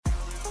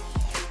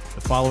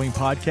The following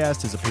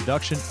podcast is a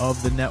production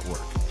of the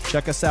network.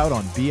 Check us out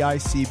on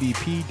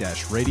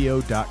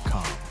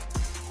bicbp-radio.com.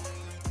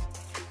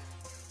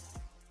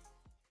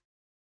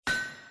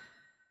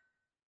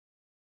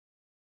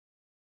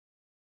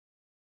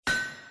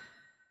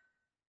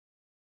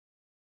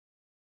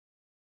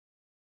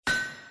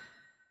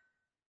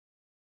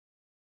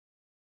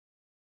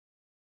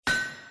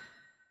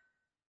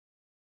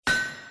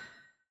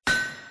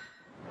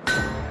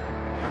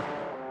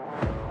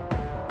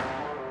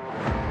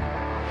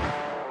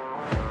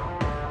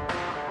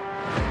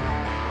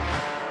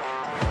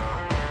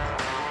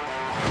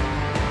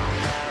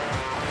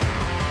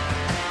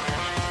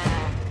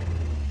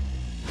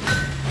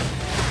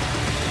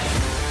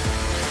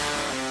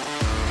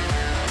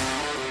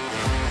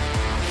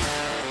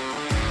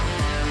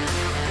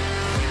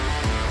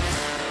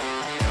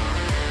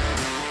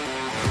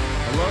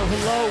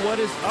 What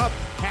is up?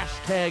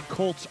 Hashtag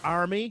Colts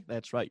Army.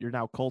 That's right. You're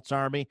now Colts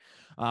Army.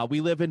 We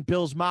live in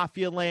Bills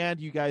Mafia land.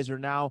 You guys are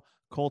now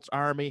Colts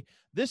Army.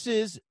 This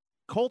is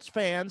Colts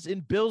Fans in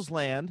Bills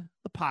Land,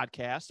 the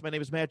podcast. My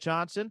name is Matt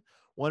Johnson,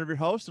 one of your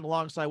hosts, and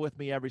alongside with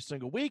me every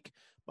single week,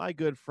 my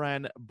good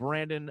friend,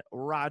 Brandon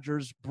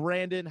Rogers.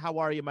 Brandon, how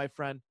are you, my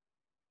friend?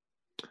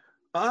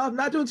 I'm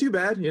not doing too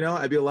bad. You know,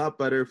 I'd be a lot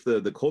better if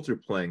the Colts are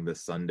playing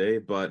this Sunday,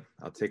 but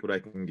I'll take what I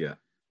can get.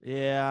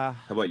 Yeah.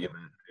 How about you,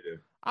 man? How you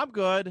do? I'm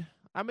good.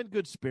 I'm in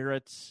good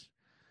spirits.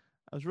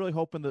 I was really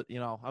hoping that,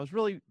 I was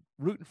really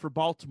rooting for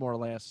Baltimore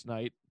last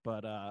night,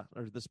 but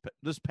or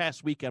this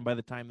past weekend by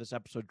the time this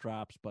episode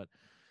drops, but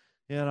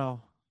the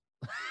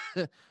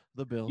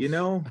Bills.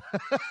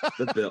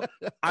 The Bills.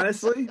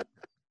 Honestly,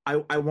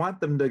 I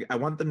want them to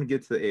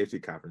get to the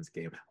AFC conference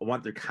game. I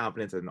want their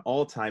confidence at an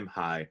all-time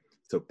high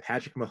so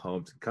Patrick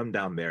Mahomes can come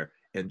down there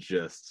and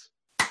just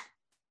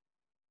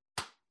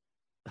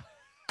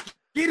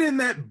get in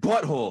that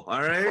butthole,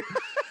 all right?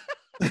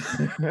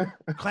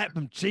 Clap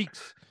them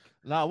cheeks.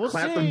 No, we'll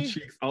Clap see. them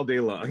cheeks all day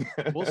long.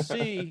 We'll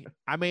see.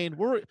 I mean,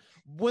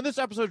 when this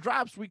episode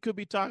drops, we could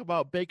be talking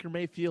about Baker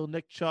Mayfield,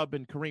 Nick Chubb,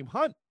 and Kareem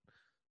Hunt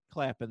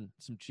clapping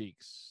some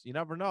cheeks. You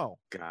never know.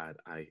 God,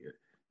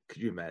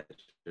 could you imagine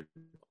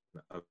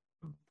a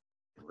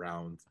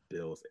Browns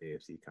Bills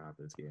AFC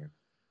conference game?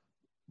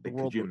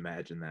 Could you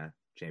imagine that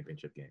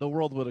championship game? The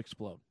world would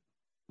explode.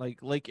 Like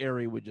Lake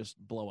Erie would just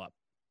blow up.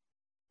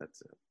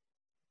 That's it.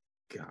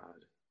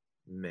 God.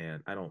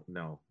 Man, I don't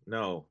know.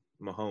 No,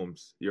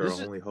 Mahomes, you're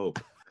our only hope.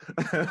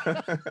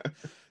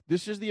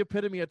 This is the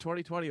epitome of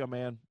 2020, oh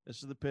man.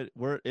 This is the pit.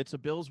 It's a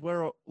Bills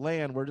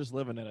land. We're just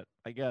living in it,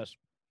 I guess.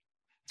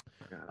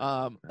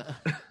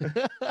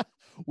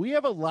 We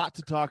have a lot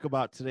to talk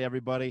about today,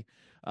 everybody.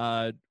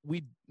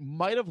 We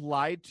might have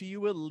lied to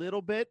you a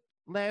little bit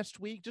last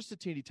week, just a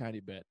teeny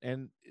tiny bit,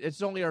 and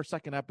it's only our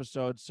second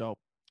episode, so.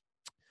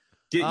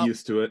 Get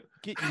used to it.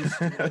 Get used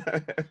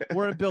to it.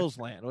 We're in Bills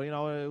land.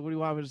 Well, what do you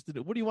want us to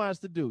do? What do you want us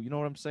to do? You know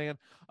what I'm saying?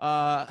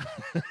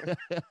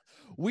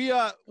 We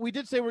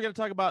did say we're going to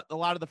talk about a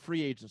lot of the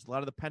free agents, a lot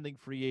of the pending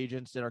free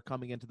agents that are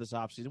coming into this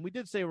offseason. We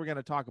did say we're going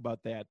to talk about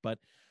that, but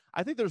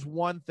I think there's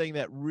one thing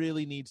that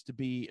really needs to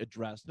be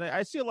addressed. And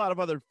I see a lot of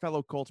other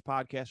fellow Colts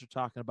podcasts are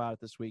talking about it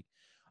this week,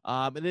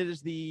 and it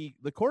is the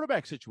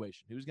quarterback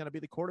situation. Who's going to be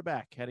the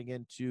quarterback heading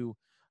into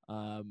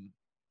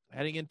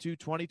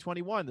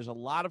 2021. There's a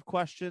lot of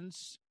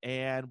questions,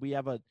 and we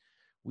had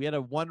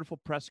a wonderful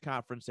press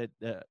conference that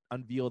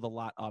unveiled a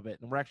lot of it.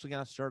 And we're actually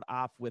going to start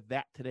off with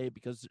that today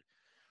because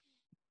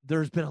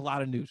there's been a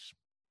lot of news,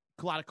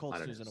 a lot of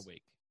Colts news in a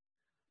week.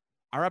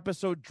 Our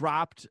episode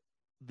dropped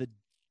the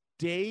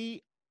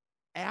day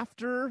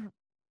after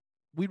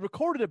we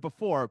recorded it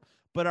before,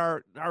 but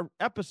our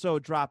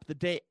episode dropped the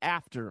day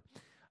after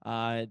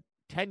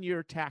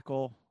 10-year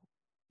tackle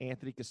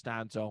Anthony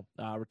Castonzo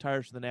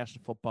retires from the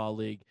National Football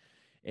League.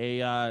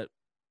 We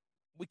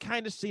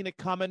kind of seen it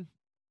coming,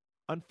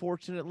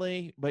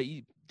 unfortunately, but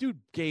dude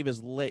gave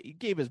his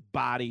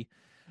body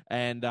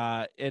and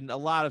a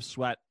lot of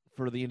sweat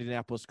for the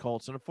Indianapolis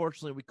Colts, and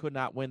unfortunately, we could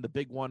not win the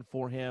big one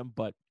for him.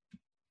 But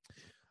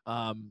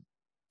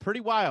pretty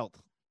wild.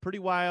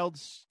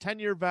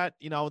 10-year vet.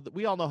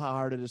 We all know how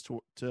hard it is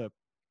to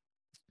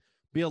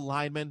be a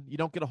lineman. You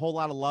don't get a whole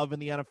lot of love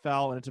in the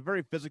NFL, and it's a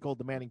very physical,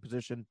 demanding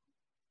position.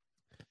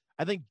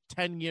 I think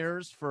 10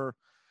 years for,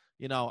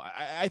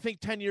 I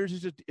think 10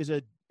 years is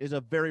a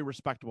very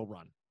respectable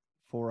run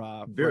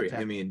for very.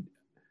 I mean,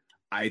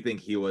 I think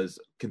he was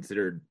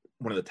considered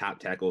one of the top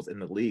tackles in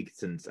the league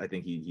since I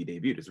think he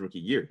debuted his rookie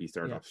year. He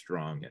started off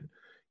strong, and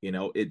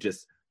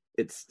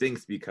it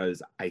stinks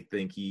because I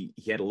think he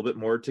had a little bit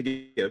more to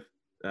give.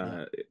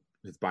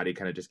 His body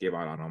kind of just gave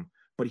out on him,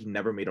 but he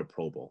never made a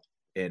Pro Bowl.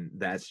 And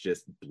that's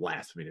just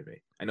blasphemy to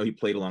me. I know he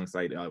played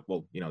alongside,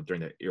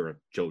 during the era of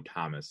Joe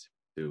Thomas,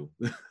 who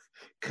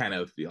kind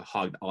of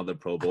hogged all the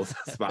Pro Bowl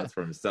spots for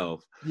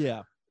himself.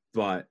 Yeah.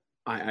 But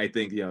I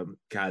think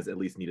Kaz at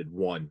least needed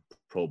one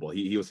Pro Bowl.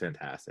 He was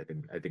fantastic,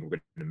 and I think we're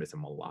going to miss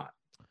him a lot.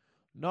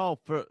 No,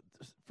 for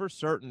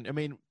certain. I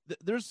mean,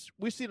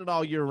 we've seen it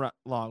all year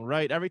long,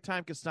 right? Every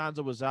time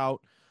Castonzo was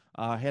out,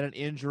 had an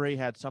injury,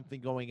 had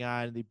something going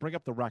on, and they bring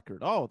up the record.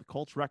 Oh, the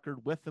Colts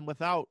record with and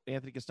without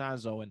Anthony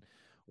Castonzo, and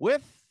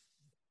with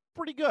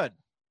pretty good,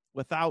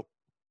 without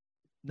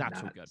not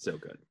so good. So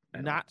good.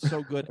 Not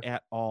so good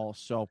at all.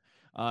 So,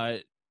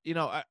 I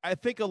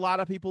think a lot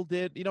of people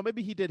did,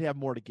 maybe he did have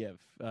more to give.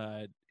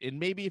 And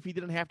maybe if he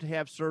didn't have to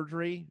have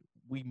surgery,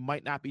 we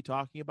might not be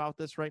talking about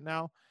this right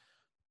now.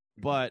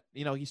 But,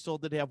 he still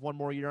did have one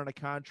more year on a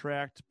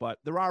contract. But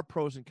there are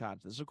pros and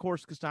cons. This, of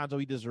course, Castonzo,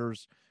 he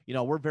deserves,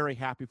 we're very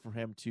happy for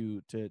him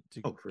to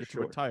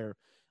retire.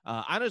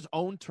 On his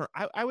own term,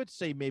 I would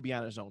say maybe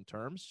on his own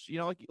terms.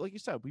 Like you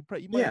said, he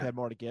might have had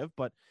more to give.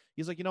 But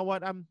he's like, you know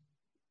what, I'm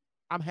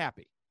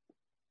happy.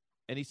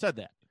 And he said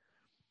that.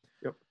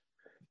 Yep.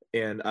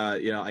 And,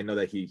 I know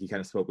that he kind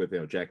of spoke with,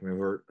 Jack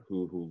Mewhort,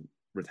 who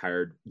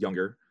retired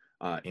younger.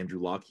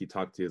 Andrew Luck, he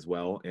talked to as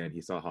well, and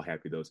he saw how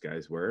happy those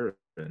guys were.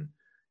 And,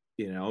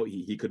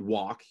 he could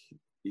walk.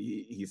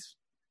 He's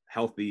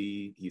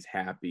healthy. He's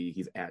happy.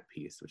 He's at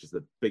peace, which is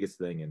the biggest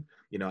thing. And,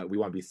 we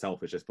want to be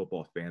selfish as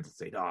football fans and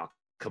say, oh,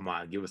 come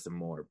on, give us some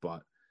more.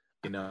 But,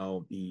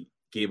 he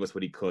gave us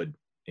what he could.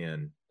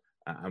 And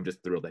I'm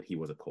just thrilled that he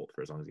was a Colt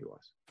for as long as he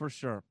was. For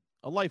sure.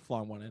 A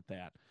lifelong one at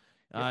that.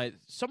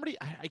 Somebody,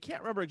 I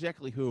can't remember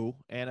exactly who,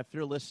 and if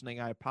you're listening,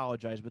 I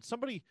apologize, but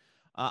somebody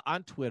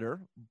on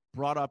Twitter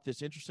brought up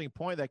this interesting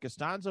point that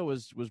Castonzo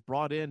was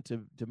brought in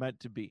to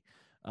meant to be,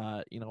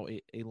 a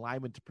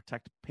lineman to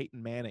protect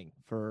Peyton Manning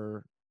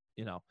for,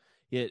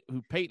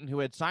 Peyton, who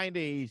had signed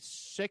a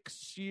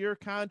 6-year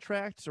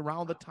contract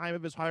around the time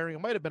of his hiring.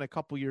 It might have been a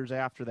couple years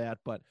after that,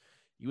 but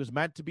he was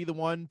meant to be the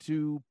one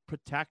to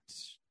protect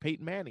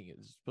Peyton Manning. It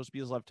was supposed to be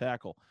his left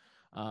tackle.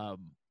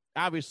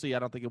 Obviously, I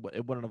don't think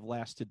it wouldn't have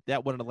lasted.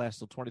 That wouldn't have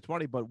lasted till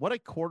 2020. But what a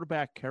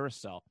quarterback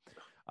carousel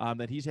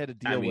that he's had to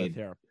deal with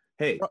here.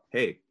 Hey,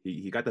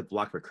 he got the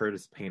block for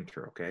Curtis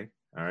Painter. Okay,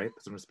 all right.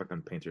 Put some respect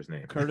on Painter's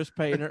name. Curtis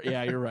Painter.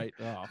 Yeah, you're right.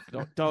 Oh,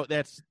 don't. Don't.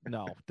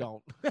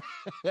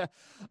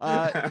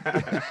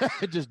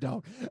 Just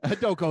don't.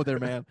 Don't go there,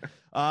 man.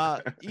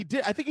 He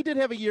did. I think he did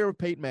have a year with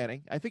Peyton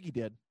Manning. I think he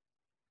did.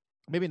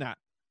 Maybe not.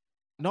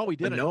 No, he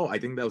didn't. No, I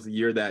think that was the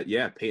year that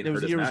Peyton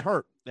hurt his neck. Was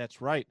hurt.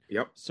 That's right.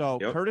 Yep. So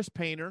Curtis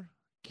Painter,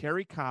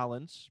 Kerry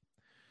Collins,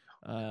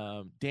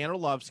 Dan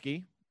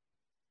Orlovsky,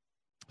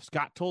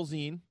 Scott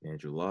Tolzien,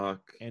 Andrew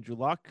Luck.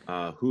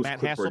 Who's Matt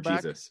Clipboard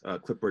Hasselbeck? Jesus?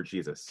 Clipboard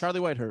Jesus. Charlie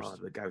Whitehurst. Oh,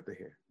 the guy with the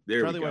hair.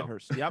 There we go.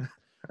 Whitehurst. Yep.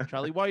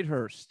 Charlie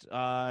Whitehurst.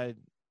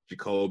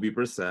 Jacoby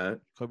Brissett.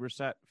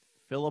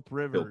 Phillip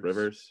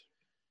Rivers.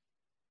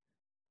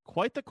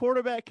 Quite the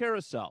quarterback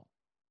carousel.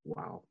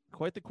 Wow.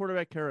 Quite the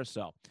quarterback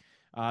carousel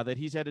that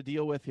he's had to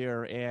deal with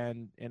here.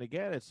 And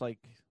again, it's like,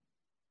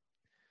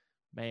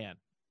 man,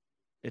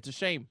 it's a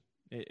shame.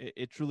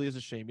 It truly is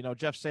a shame.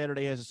 Jeff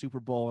Saturday has a Super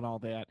Bowl and all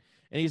that,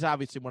 and he's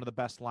obviously one of the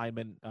best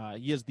linemen.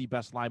 He is the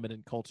best lineman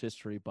in Colts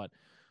history, but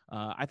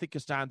I think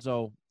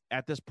Castonzo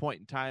at this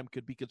point in time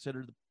could be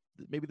considered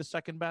maybe the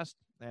second best,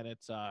 and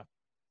it's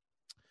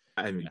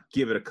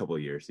give it a couple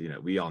of years.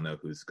 We all know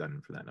who's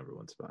gunning for that number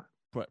one spot.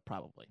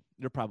 Probably.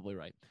 You're probably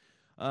right.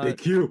 Big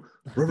Q.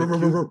 I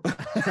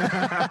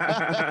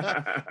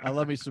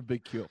love me some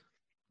Big Q.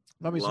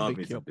 Love me some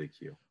Big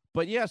Q.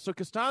 But yeah, so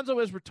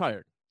Castonzo is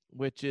retired,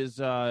 which is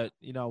it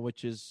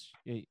is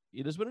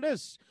what it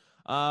is.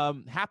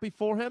 Happy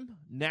for him.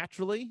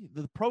 Naturally,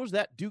 the pros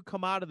that do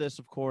come out of this,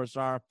 of course,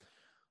 are,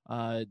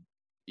 we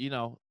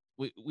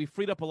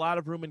freed up a lot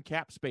of room in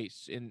cap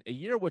space in a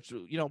year, which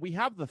we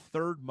have the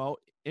third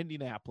most.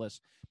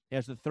 Indianapolis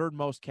has the third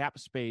most cap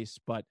space,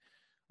 but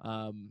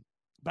I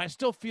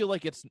still feel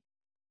like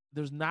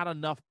there's not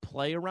enough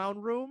play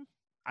around room.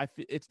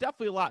 It's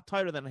definitely a lot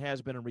tighter than it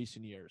has been in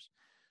recent years.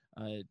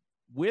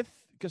 With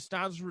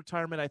Castonzo's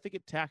retirement, I think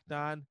it tacked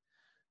on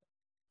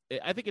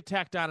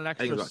an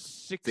extra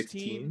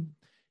 16.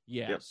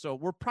 Yeah. Yep. So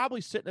we're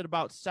probably sitting at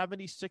about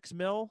 $76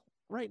 million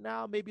right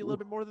now, maybe a little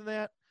bit more than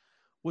that,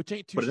 which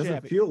ain't too shabby. But it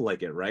doesn't feel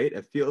like it, right?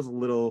 It feels a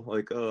little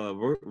like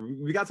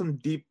we got some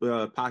deep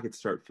pockets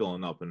start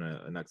filling up in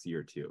the next year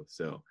or two.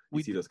 So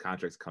we see those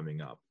contracts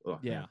coming up. Oh,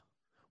 yeah. Man.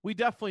 We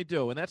definitely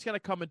do, and that's going to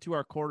come into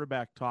our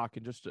quarterback talk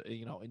in just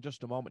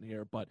a moment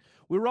here. But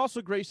we were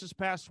also graced this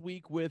past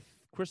week with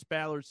Chris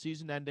Ballard's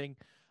season-ending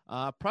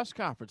press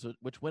conference,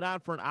 which went on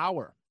for an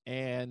hour,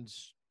 and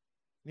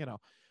it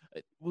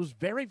was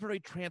very, very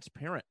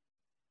transparent.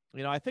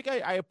 I think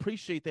I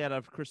appreciate that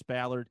of Chris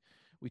Ballard.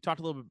 We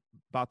talked a little bit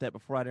about that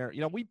before on air.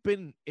 We've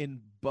been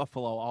in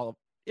Buffalo,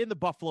 in the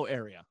Buffalo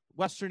area,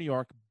 Western New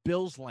York,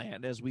 Bills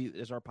land, as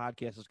our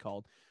podcast is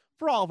called,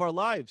 for all of our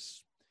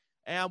lives,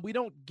 and we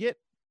don't get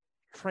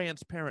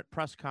transparent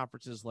press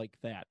conferences like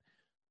that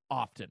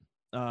often.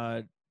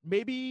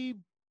 Maybe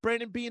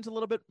Brandon Beane's a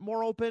little bit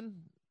more open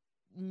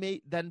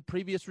than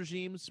previous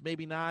regimes,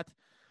 maybe not.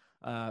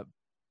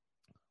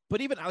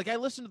 But even I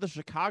listened to the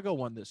Chicago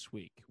one this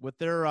week with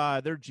their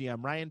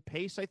GM Ryan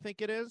Pace, I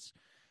think it is,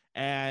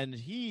 and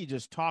he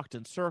just talked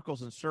in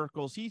circles and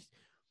circles. He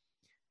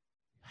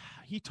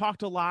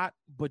talked a lot,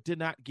 but did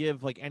not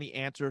give any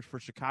answers for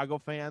Chicago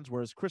fans.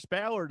 Whereas Chris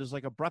Ballard is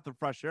like a breath of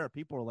fresh air.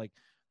 People are like,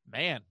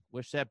 man,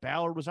 wish that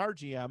Ballard was our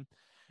GM.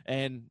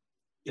 And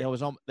that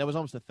was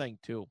almost a thing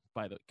too,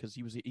 because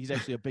he's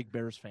actually a big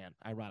Bears fan,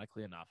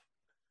 ironically enough.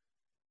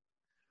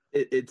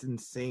 It's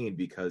insane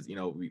because,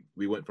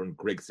 we went from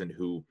Grigson,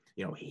 who,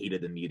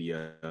 hated the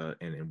media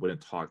and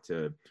wouldn't talk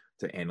to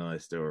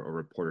analysts or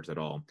reporters at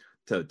all,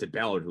 to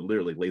Ballard, who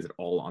literally lays it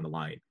all on the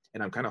line.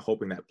 And I'm kind of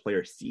hoping that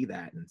players see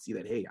that,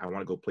 hey, I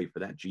want to go play for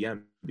that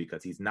GM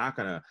because he's not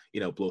going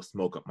to, blow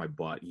smoke up my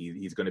butt.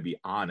 He's going to be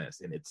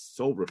honest. And it's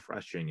so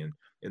refreshing. And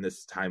in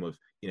this time of,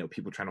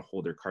 people trying to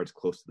hold their cards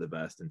close to the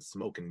vest and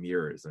smoke and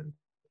mirrors. And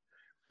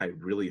I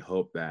really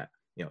hope that,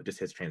 just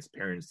his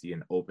transparency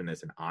and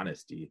openness and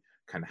honesty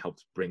kind of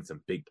helps bring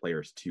some big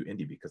players to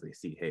Indy because they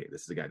see, hey,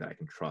 this is a guy that I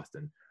can trust.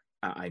 And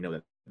I know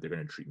that they're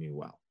going to treat me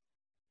well.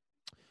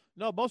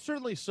 No, most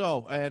certainly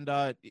so.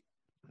 And,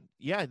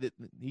 yeah,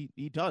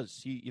 he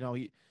does.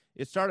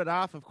 It started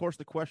off, of course,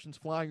 the questions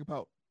flying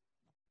about,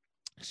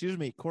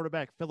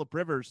 quarterback Phillip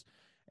Rivers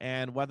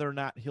and whether or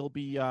not he'll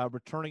be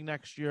returning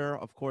next year.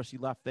 Of course, he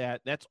left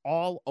that. That's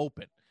all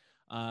open.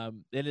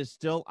 It is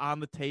still on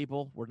the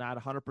table. We're not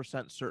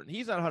 100% certain.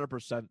 He's not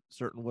 100%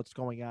 certain what's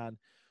going on,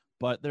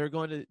 but they're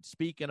going to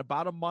speak in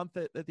about a month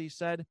that he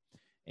said,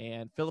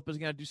 and Phillip is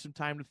going to do some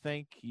time to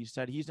think. He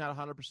said he's not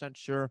 100%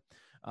 sure.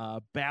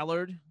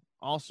 Ballard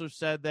also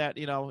said that,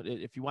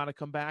 if you want to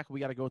come back, we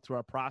got to go through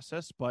our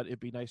process, but it'd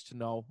be nice to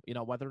know,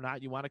 whether or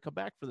not you want to come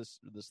back for this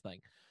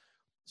thing.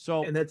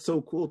 So, and that's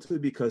so cool too,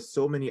 because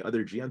so many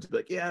other GMs be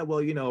like, yeah, well,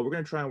 we're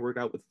going to try and work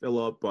out with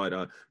Phillip, but,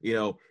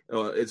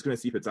 it's going to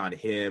see if it's on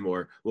him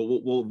or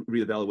we'll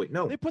reevaluate.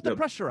 No, they put the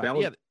pressure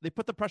on. Yeah. They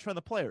put the pressure on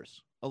the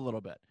players a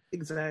little bit.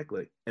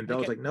 Exactly. And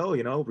Bell's like, no, we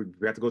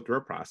have to go through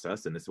our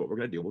process and this is what we're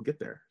going to do. We'll get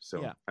there.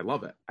 So yeah. I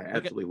love it. I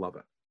absolutely love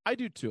it. I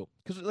do too.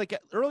 Because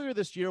earlier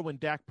this year when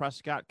Dak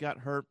Prescott got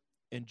hurt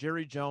and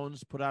Jerry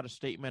Jones put out a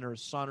statement, or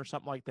his son or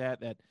something like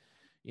that,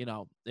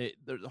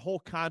 the whole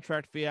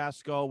contract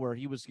fiasco where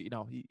he was,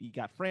 he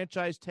got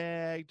franchise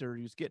tagged or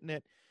he was getting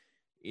it.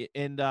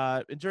 And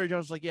Jerry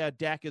Jones was like, yeah,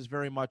 Dak is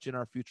very much in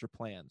our future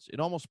plans.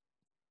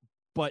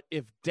 But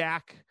if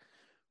Dak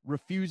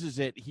refuses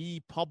it,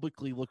 he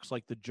publicly looks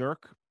like the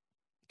jerk,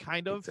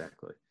 kind of,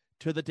 exactly,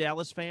 to the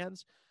Dallas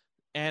fans.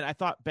 And I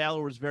thought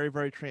Ballard was very,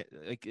 very,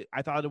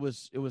 I thought it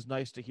was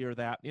nice to hear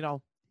that,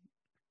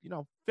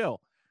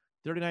 Phil,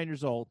 39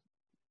 years old,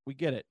 we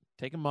get it.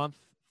 Take a month,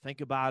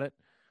 think about it,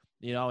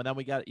 and then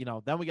we got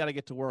to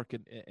get to work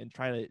and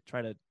try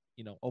to,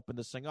 open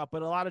this thing up.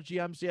 But a lot of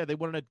GMs, they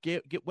wanted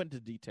to went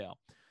into detail.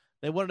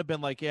 They wouldn't have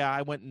been like, yeah,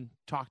 I went and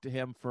talked to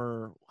him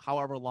for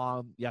however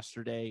long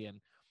yesterday,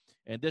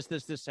 and this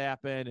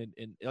happened,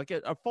 and like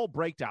a full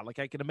breakdown. Like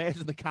I can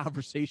imagine the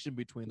conversation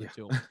between the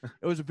two.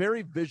 It was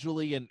very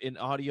visually and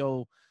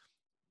audio,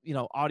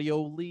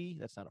 audioly.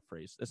 That's not a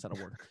phrase. That's not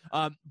a word.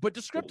 But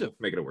descriptive.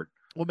 We'll make it a word.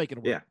 We'll make it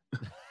a word.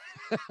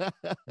 Yeah.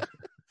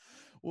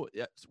 Well,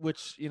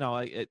 which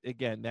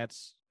again,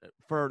 that's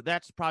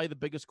probably the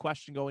biggest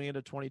question going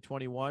into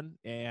 2021,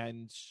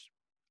 and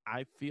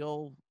I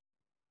feel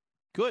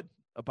good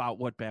about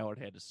what Ballard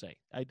had to say.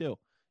 I do.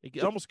 It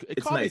calmed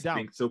nice me down.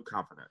 Being so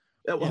confident.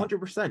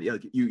 100%. Yeah,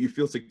 you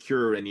feel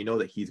secure and you know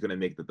that he's going to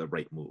make the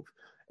right move,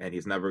 and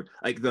he's never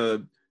like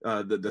the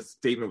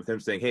statement with him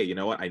saying, "Hey, you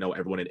know what? I know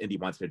everyone in Indy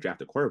wants to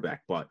draft a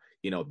quarterback, but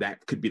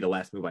that could be the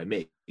last move I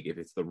make. If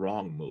it's the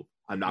wrong move,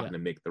 I'm not going to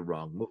make the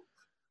wrong move.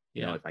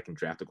 If I can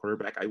draft a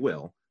quarterback, I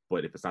will.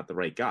 But if it's not the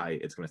right guy,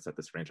 it's going to set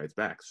this franchise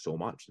back so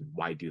much. And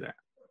why do that?"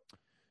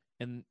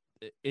 And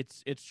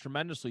it's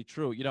tremendously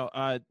true.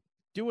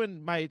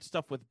 Doing my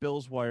stuff with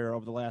Bills Wire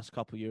over the last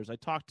couple of years, I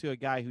talked to a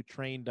guy who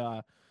trained.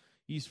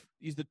 He's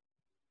the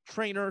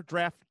trainer,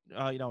 draft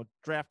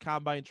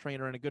combine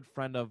trainer, and a good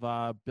friend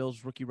of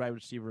Bill's rookie wide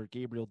receiver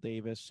Gabriel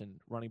Davis and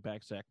running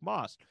back Zach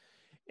Moss.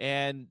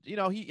 And,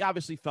 he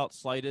obviously felt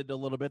slighted a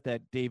little bit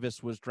that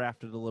Davis was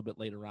drafted a little bit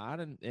later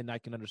on, and I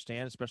can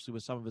understand, especially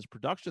with some of his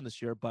production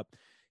this year. But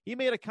he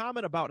made a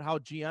comment about how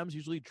GMs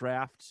usually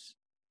draft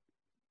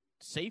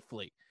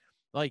safely.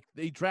 Like,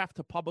 they draft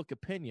to public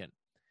opinion,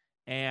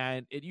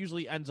 and it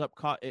usually ends up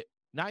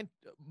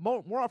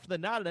more often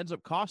than not, it ends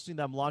up costing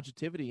them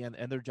longevity and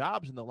their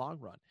jobs in the long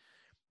run.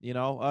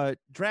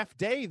 Draft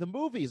Day, the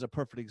movie, is a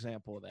perfect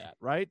example of that,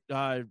 right?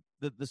 The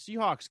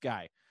Seahawks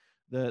guy,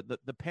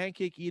 the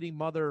pancake eating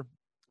mother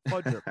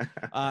fudger.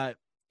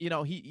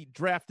 He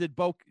drafted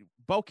Bo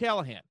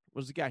Callahan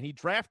was the guy. He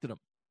drafted him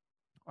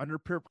under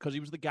peer because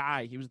he was the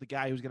guy. He was the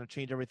guy who was going to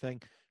change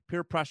everything.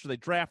 Peer pressure. They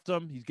draft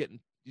him. He's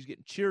getting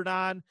cheered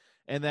on,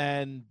 and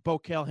then Bo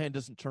Callahan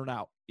doesn't turn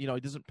out. He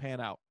doesn't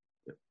pan out.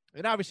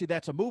 And obviously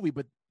that's a movie,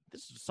 but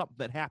this is something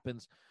that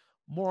happens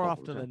more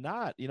often than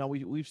not.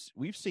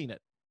 We've seen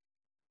it.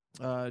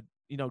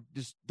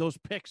 Just those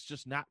picks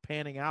just not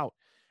panning out.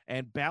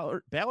 And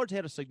Ballard's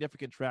had a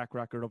significant track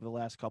record over the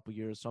last couple of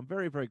years, so I'm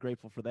very, very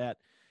grateful for that.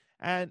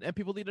 And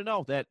people need to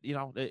know that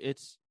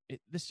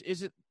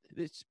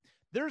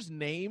there's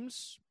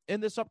names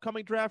in this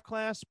upcoming draft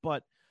class,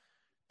 but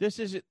this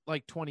isn't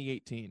like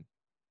 2018,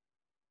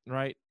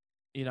 right?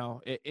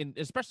 and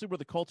especially where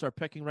the Colts are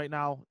picking right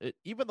now,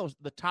 even those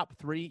the top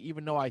three,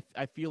 even though I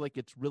feel like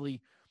it's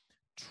really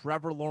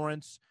Trevor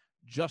Lawrence,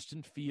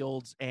 Justin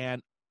Fields,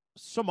 and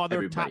some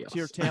other top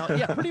tier talent.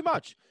 Yeah, pretty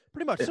much.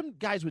 Yeah. Some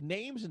guys with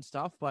names and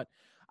stuff, but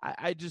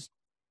I just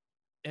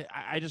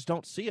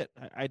don't see it.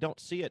 I don't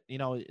see it.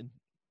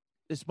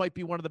 This might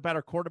be one of the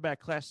better quarterback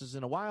classes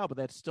in a while, but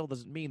that still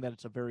doesn't mean that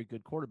it's a very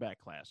good quarterback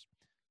class.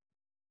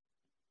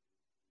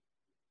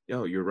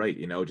 Yo, you're right.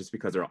 Just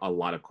because there are a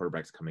lot of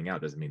quarterbacks coming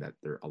out doesn't mean that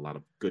there are a lot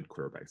of good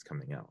quarterbacks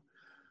coming out.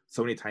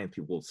 So many times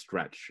people will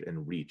stretch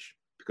and reach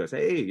because,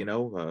 hey,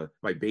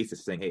 my base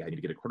is saying, hey, I need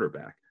to get a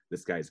quarterback.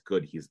 This guy's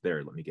good. He's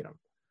there. Let me get him.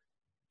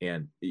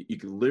 And you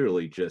can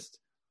literally just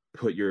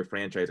put your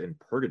franchise in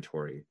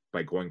purgatory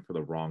by going for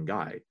the wrong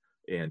guy.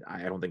 And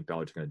I don't think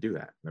Belichick's going to do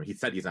that. He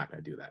said he's not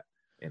going to do that.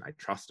 And I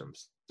trust him.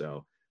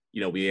 So,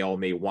 we all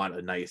may want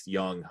a nice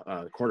young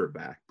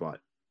quarterback, but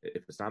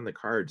if it's not in the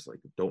cards,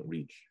 don't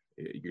reach.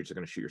 You're just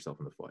going to shoot yourself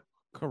in the foot.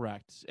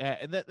 Correct.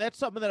 And that's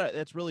something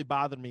that's really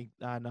bothered me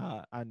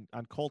on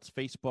Colts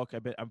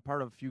Facebook. I'm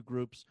part of a few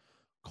groups,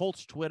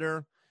 Colts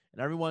Twitter,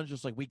 and everyone's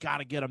just like, we got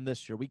to get him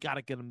this year. We got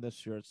to get him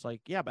this year. It's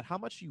like, yeah, but how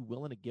much are you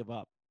willing to give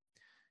up?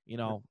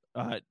 And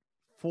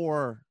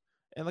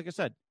like I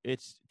said,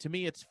 to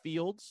me, it's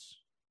Fields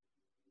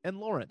and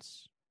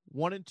Lawrence,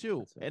 1 and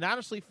 2. And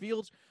honestly,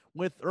 Fields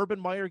with Urban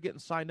Meyer getting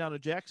signed down to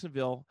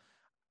Jacksonville,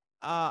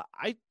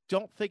 I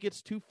don't think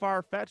it's too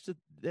far-fetched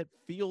that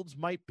Fields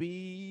might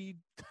be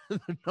the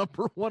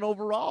number 1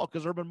 overall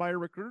because Urban Meyer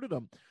recruited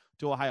him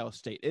to Ohio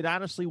State. It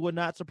honestly would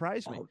not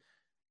surprise me.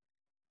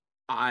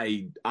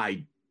 I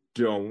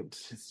don't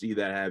see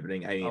that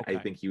happening. I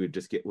think he would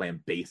just get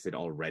lambasted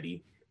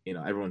already.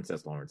 Everyone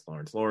says Lawrence.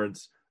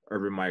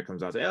 Urban Meyer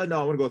comes out and says, oh,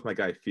 no, I want to go with my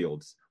guy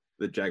Fields.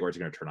 The Jaguars are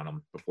going to turn on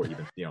him before he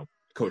even,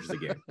 coaches the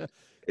game.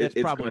 It's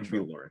probably going true.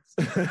 To be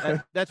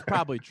Lawrence. That's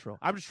probably true.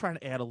 I'm just trying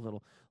to add a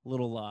little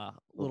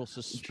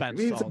suspense.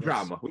 We need some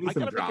drama. We need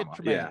some drama.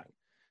 Yeah.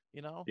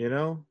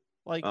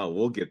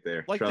 We'll get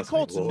there. Like the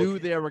Colts knew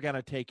they were going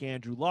to take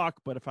Andrew Luck,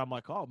 but if I'm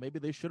like, oh, maybe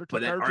they should have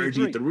took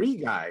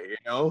RG3 guy,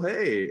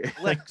 hey.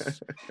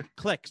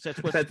 Clicks.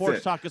 That's what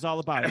sports talk is all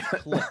about. It's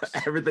clicks.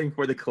 Everything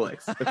for the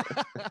clicks.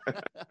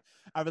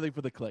 Everything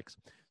for the clicks.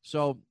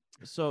 So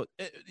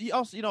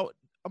also,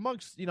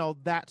 amongst,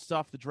 that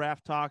stuff, the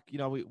draft talk,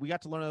 we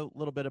got to learn a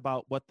little bit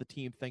about what the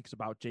team thinks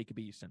about Jacob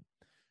Eason.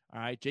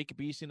 All right. Jacob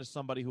Eason is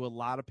somebody who a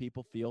lot of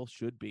people feel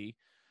should be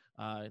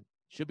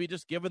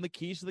just given the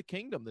keys to the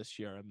kingdom this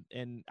year.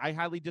 And I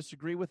highly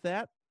disagree with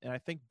that. And I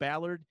think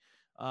Ballard,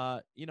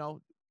 I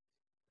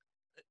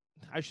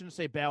shouldn't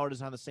say Ballard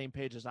is on the same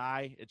page as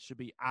I. It should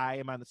be I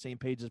am on the same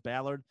page as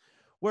Ballard,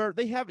 where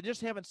they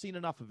haven't seen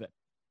enough of it.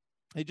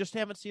 They just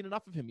haven't seen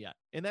enough of him yet.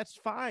 And that's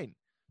fine.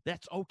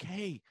 That's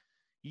okay.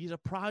 He's a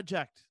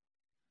project.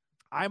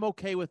 I'm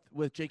okay with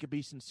Jacob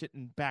Eason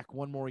sitting back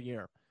one more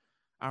year.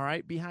 All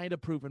right, behind a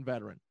proven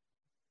veteran.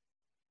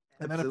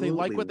 And then if they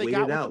like what they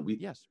got with him,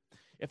 yes.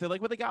 If they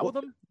like what they got with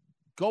him,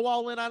 go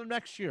all in on him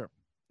next year.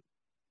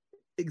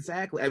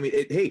 Exactly. I mean,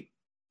 it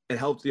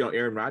helps,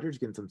 Aaron Rodgers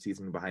getting some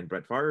season behind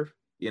Brett Favre.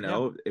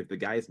 If the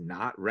guy's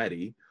not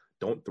ready,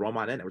 don't throw him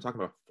on in. And we're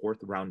talking about a 4th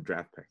round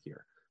draft pick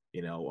here.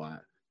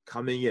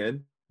 Coming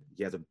in,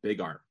 he has a big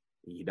arm.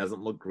 He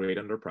doesn't look great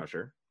under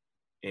pressure.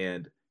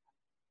 And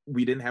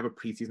we didn't have a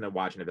preseason to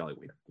watch and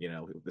evaluate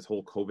him. This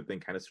whole COVID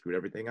thing kind of screwed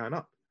everything on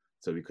up.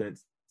 So we couldn't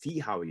see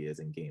how he is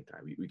in game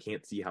time. We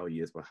can't see how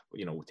he is,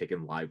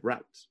 taking live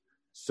reps.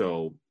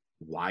 So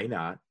why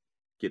not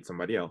get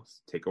somebody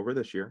else, take over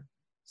this year,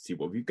 see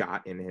what we've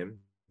got in him.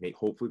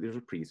 Hopefully there's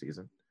a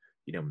preseason.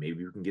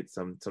 Maybe we can get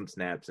some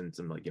snaps and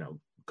some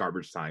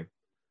garbage time.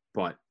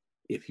 But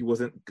if he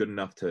wasn't good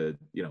enough to,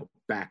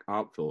 back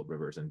up Phillip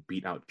Rivers and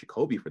beat out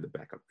Jacoby for the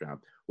backup job,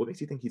 what makes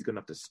you think he's good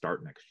enough to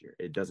start next year?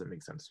 It doesn't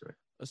make sense to me.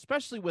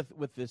 Especially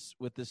with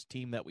this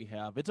team that we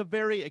have. It's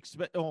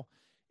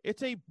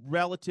it's a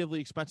relatively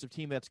expensive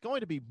team that's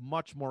going to be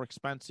much more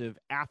expensive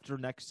after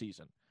next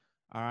season.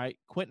 All right.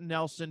 Quentin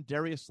Nelson,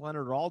 Darius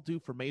Leonard are all due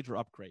for major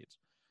upgrades.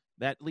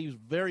 That leaves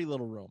very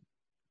little room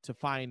to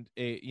find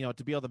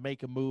to be able to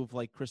make a move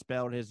like Chris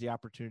Ballard has the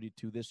opportunity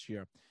to this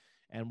year.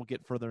 And we'll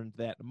get further into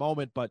that in a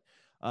moment. But,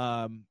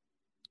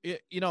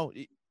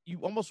 you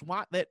almost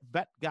want that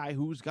vet guy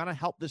who's going to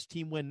help this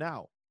team win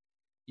now.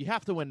 You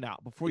have to win now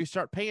before you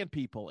start paying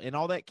people and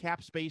all that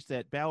cap space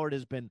that Ballard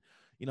has been,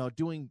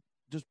 doing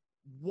just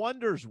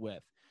wonders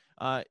with.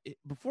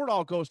 Before it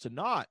all goes to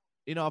naught,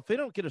 if they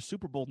don't get a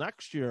Super Bowl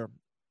next year,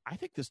 I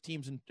think this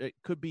team's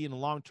could be in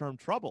long-term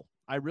trouble.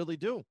 I really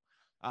do.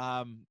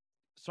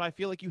 So I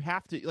feel like you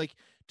have to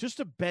just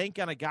to bank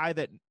on a guy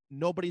that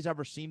nobody's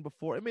ever seen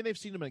before. I mean, they've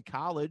seen him in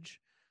college,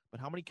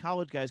 but how many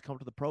college guys come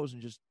to the pros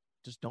and just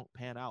don't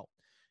pan out?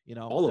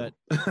 All of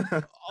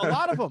them. A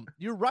lot of them.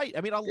 You're right.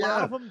 I mean, a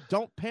lot of them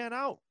don't pan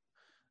out,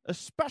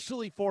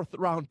 especially 4th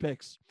round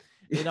picks.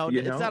 It's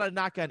not a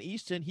knock on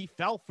Easton. He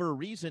fell for a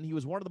reason. He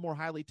was one of the more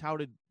highly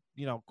touted,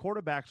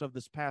 quarterbacks of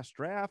this past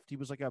draft. He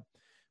was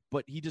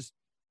but he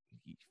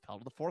fell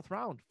to the 4th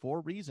round for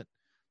a reason.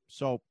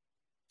 So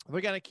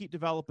They're going to keep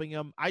developing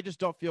him. I just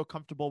don't feel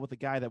comfortable with a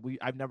guy that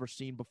I've never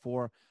seen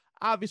before.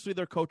 Obviously,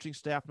 their coaching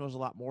staff knows a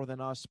lot more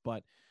than us,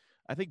 but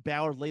I think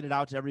Ballard laid it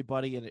out to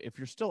everybody. And if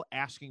you're still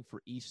asking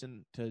for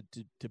Eason to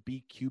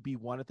be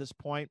QB1 at this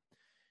point,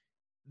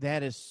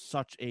 that is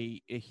such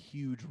a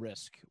huge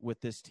risk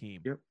with this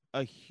team. Yep.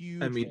 A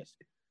huge risk.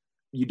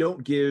 You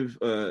don't give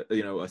a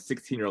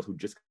 16-year-old who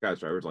just got his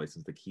driver's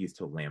license the keys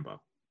to Lambo.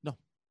 No.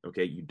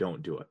 Okay, you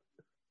don't do it.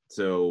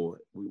 So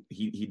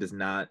he does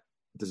not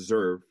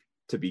deserve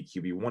to be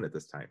QB1 at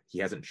this time. He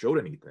hasn't showed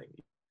anything.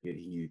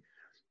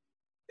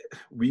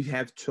 We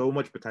have so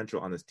much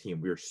potential on this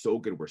team. We are so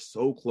good. We're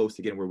so close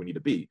to getting where we need to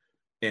be.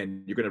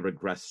 And you're going to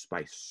regress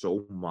by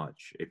so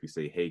much if you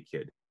say, hey,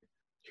 kid,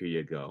 here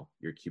you go.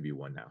 You're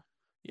QB1 now.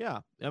 Yeah.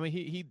 I mean,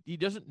 he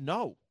doesn't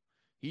know.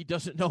 He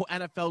doesn't know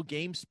NFL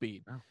game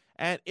speed. No.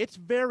 And it's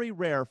very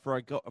rare for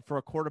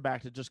a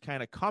quarterback to just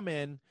kind of come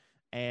in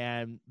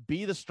and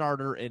be the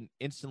starter and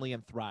instantly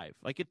and thrive.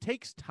 Like, it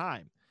takes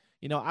time.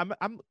 You know,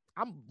 I'm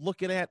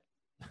looking at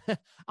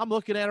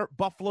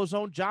Buffalo's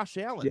own Josh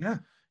Allen. Yeah.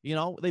 You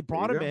know, they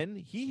brought him in.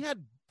 He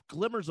had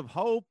glimmers of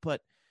hope,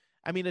 but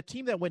I mean, a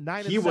team that went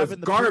 9-7. He was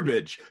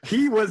garbage.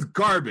 He was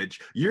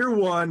garbage. Year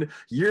 1,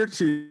 year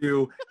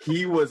 2,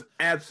 he was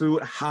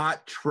absolute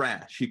hot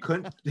trash. He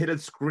couldn't hit a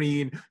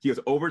screen. He was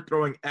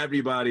overthrowing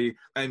everybody.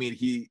 I mean,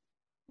 he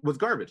was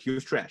garbage. He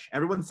was trash.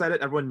 Everyone said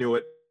it. Everyone knew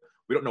it.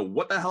 We don't know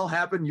what the hell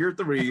happened year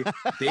 3.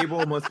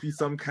 Dable must be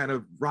some kind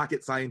of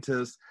rocket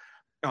scientist.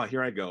 Oh,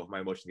 here I go. My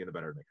emotions getting the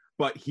better of me.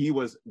 But he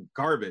was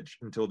garbage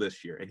until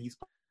this year, and he's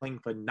playing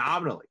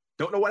phenomenally.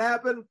 Don't know what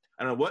happened.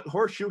 I don't know what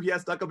horseshoe he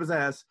has stuck up his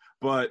ass,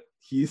 but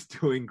he's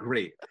doing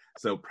great.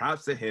 So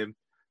props to him.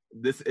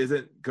 This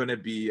isn't going to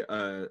be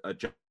a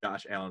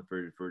Josh Allen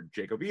for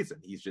Jacob Eason.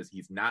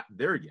 He's not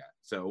there yet.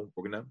 So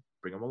we're going to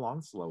bring him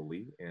along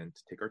slowly and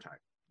take our time.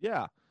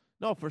 Yeah,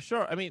 no, for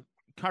sure. I mean,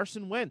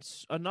 Carson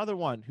Wentz, another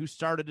one who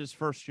started his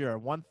first year,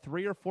 won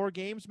 3 or 4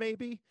 games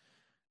maybe.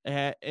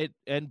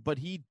 But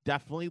he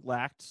definitely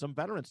lacked some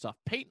veteran stuff.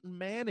 Peyton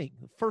Manning,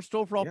 first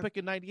overall pick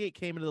in '98,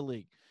 came into the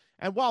league.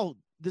 And while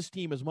this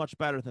team is much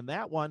better than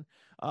that one,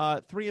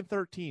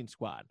 3-13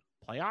 squad.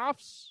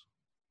 Playoffs.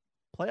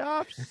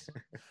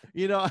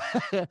 you know,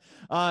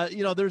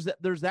 there's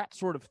that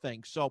sort of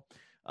thing. So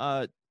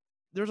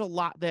there's a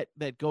lot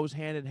that goes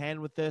hand in hand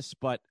with this,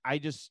 but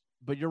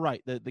you're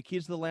right. The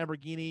keys to the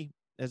Lamborghini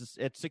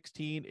at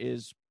 16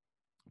 is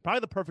probably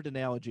the perfect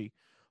analogy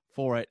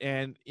for it.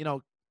 And, you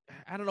know,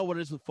 I don't know what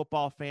it is with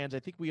football fans. I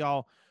think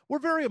we're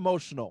very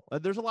emotional.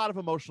 There's a lot of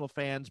emotional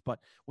fans, but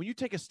when you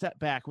take a step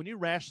back, when you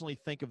rationally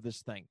think of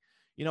this thing,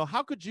 you know,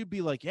 how could you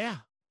be like, yeah,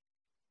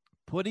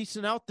 put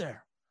Eason out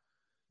there.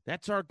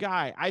 That's our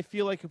guy. I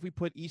feel like if we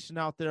put Eason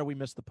out there, we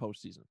miss the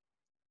postseason.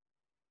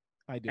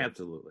 I do.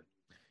 Absolutely.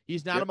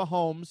 He's not a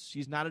Mahomes.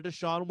 He's not a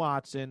Deshaun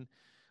Watson.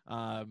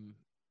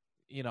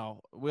 You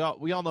know, we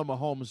all know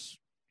Mahomes,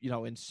 you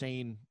know,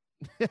 insane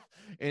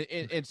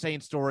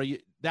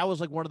story. That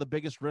was like one of the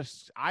biggest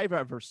risks I've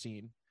ever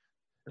seen.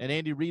 And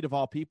Andy Reid, of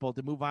all people,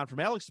 to move on from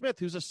Alex Smith,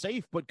 who's a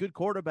safe but good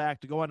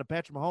quarterback, to go on to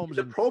Patrick Mahomes. He's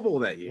a Pro Bowl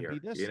that year,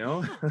 you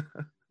know?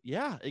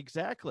 Yeah,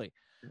 exactly.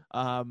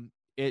 I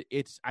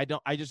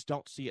just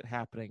don't see it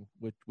happening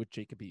with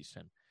Jacob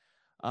Eason.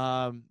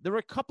 There were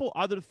a couple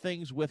other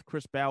things with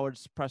Chris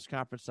Ballard's press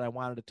conference that I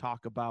wanted to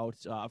talk about.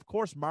 Of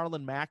course,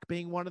 Marlon Mack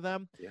being one of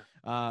them.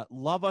 Yeah.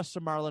 Love us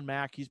some Marlon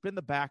Mack. He's been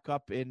the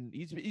backup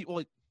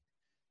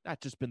not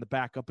just been the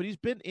backup, but he's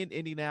been in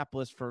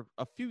Indianapolis for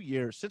a few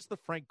years since the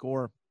Frank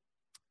Gore.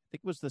 I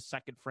think it was the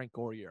second Frank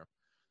Gore year.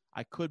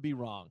 I could be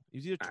wrong. It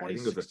was either 2016. I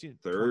think it was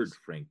the third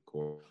Frank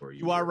Gore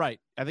year. You are right.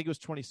 I think it was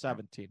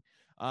 2017.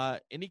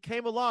 And he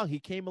came along. He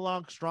came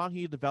along strong.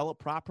 He developed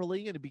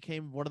properly, and he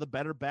became one of the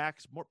better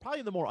backs,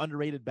 probably the more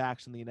underrated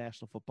backs in the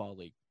National Football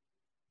League.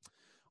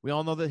 We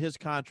all know that his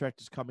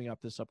contract is coming up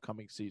this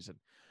upcoming season.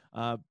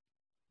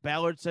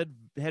 Ballard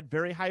had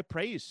very high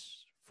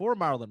praise for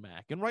Marlon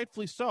Mack, and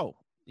rightfully so.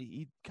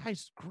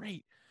 Guy's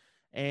great,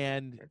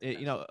 and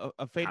you know,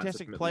 a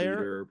fantastic consummate player,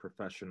 leader,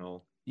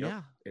 professional.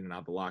 Yeah, in and out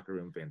of the locker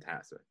room,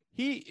 fantastic.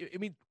 I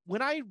mean,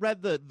 when I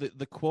read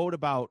the quote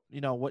about,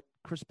 you know, what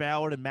Chris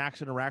Ballard and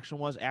Mack's interaction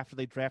was after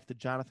they drafted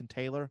Jonathan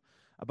Taylor,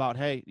 about,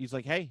 hey, he's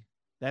like, hey,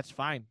 that's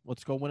fine,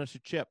 let's go win us a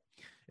chip,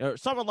 or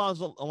something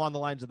along the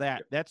lines of that.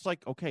 Yep. That's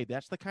like, okay,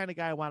 that's the kind of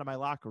guy I want in my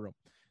locker room.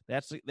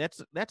 That's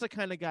the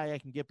kind of guy I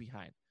can get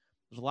behind.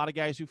 There's a lot of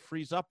guys who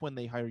freeze up when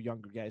they hire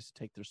younger guys to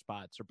take their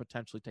spots or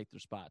potentially take their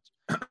spots.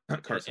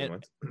 Carson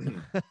Wentz.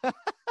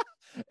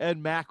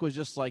 And Mack was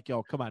just like,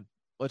 yo, come on,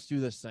 let's do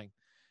this thing.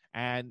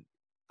 And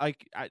I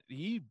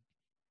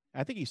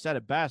think he said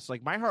it best.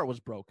 Like, my heart was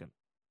broken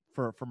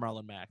for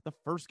Marlon Mack. The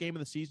first game of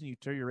the season, you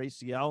tear your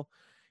ACL,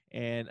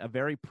 and a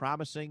very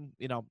promising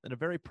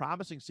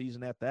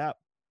season at that.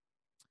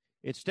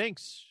 It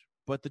stinks,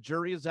 but the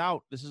jury is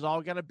out. This is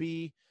all going to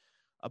be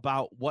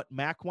about what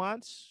Mack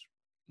wants.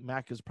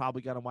 Mack is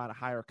probably going to want a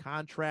higher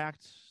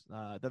contract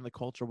than the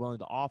Colts are willing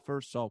to offer.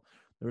 So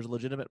there's a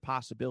legitimate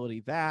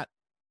possibility that,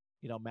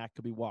 you know, Mack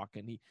could be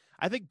walking.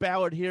 I think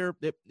Ballard here,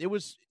 it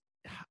was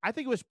I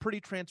think it was pretty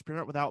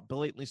transparent without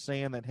blatantly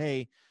saying that,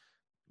 hey,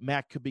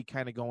 Mac could be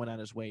kind of going on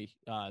his way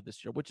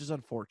this year, which is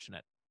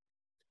unfortunate.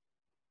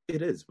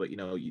 It is, but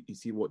you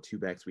see what two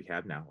backs we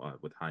have now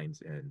with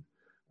Hines and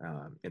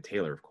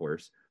Taylor, of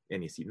course,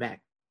 and you see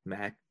Mac.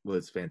 Mac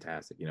was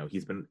fantastic.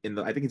 He's been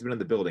I think he's been in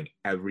the building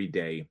every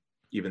day,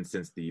 even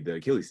since the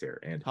Achilles tear,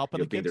 and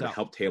helping the being kids there out. to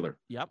help Taylor.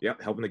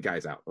 Yep, helping the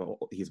guys out.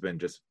 He's been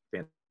just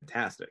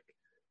fantastic.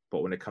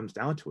 But when it comes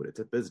down to it, it's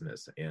a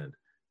business, and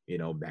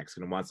Mac's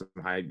going to want some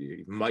high.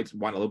 He might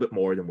want a little bit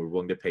more than we're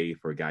willing to pay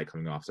for a guy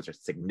coming off such a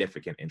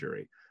significant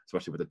injury,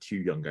 especially with the two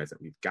young guys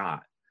that we've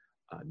got.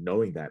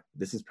 Knowing that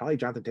this is probably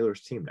Jonathan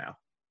Taylor's team now,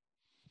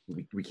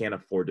 we can't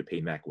afford to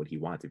pay Mac what he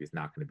wants if he's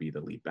not going to be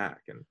the lead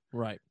back, and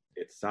right,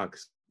 it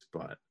sucks.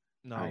 But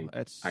no, I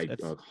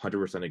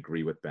 100%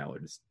 agree with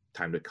Ballard. It's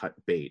time to cut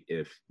bait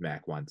if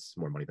Mac wants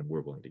more money than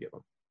we're willing to give him.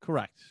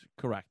 Correct.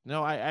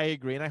 No, I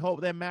agree, and I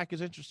hope that Mac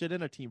is interested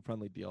in a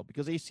team-friendly deal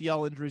because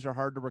ACL injuries are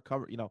hard to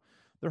recover.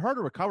 They're hard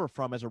to recover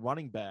from as a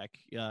running back.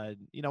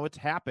 It's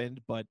happened,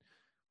 but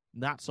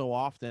not so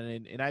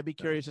often. And I'd be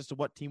curious as to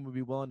what team would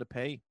be willing to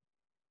pay.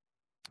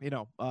 Would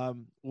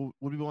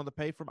be willing to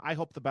pay for him. I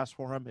hope the best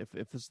for him.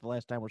 If this is the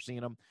last time we're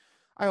seeing him,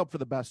 I hope for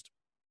the best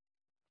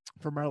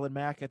for Marlon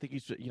Mack. I think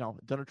he's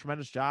done a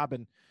tremendous job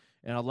and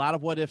a lot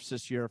of what ifs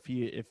this year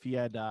if he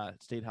had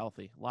stayed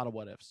healthy. A lot of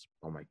what ifs.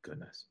 Oh my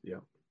goodness, yeah,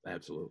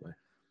 absolutely.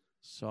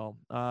 So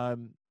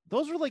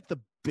those are like the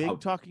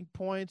big talking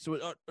points.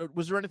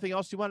 Was there anything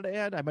else you wanted to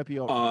add? I might be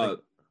over.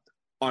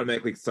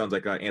 Automatically sounds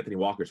like Anthony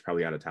Walker's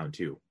probably out of town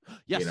too.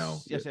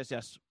 Yes,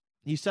 yes.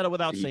 He said it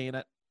without saying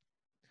it.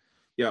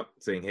 Yep,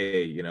 saying,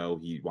 hey,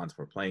 he wants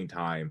more playing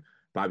time.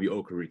 Bobby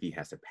Okereke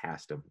has to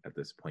pass him at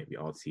this point. We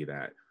all see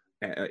that.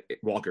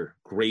 Walker,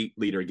 great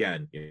leader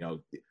again.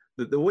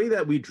 The way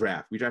that we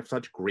draft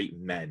such great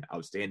men,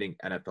 outstanding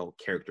NFL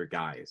character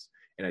guys.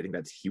 And I think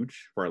that's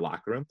huge for our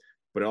locker room.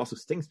 But it also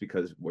stinks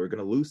because we're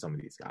going to lose some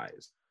of these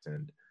guys.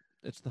 And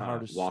it's the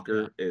hardest.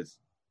 Walker it's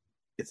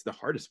the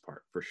hardest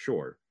part for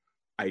sure.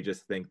 I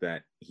just think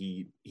that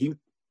he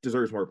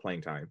deserves more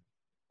playing time.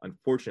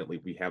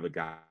 Unfortunately, we have a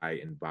guy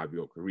in Bobby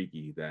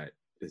Okereke that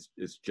is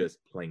just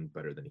playing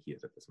better than he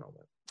is at this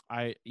moment.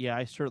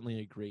 I certainly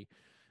agree.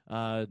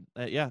 The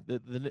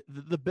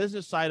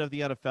business side of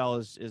the NFL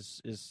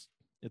is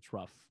it's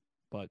rough,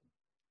 but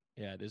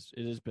yeah, it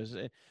is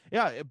business.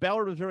 Yeah,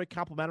 Ballard was very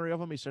complimentary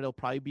of him. He said he'll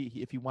probably be,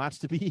 if he wants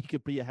to be, he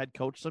could be a head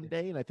coach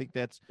someday. And I think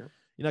that's,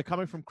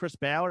 coming from Chris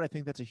Ballard, I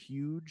think that's a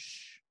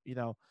huge,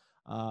 vow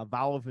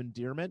of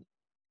endearment.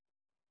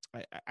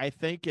 I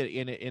think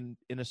in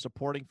a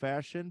supporting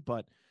fashion,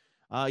 but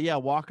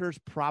Walker's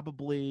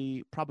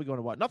probably going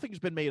to what? Nothing's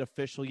been made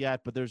official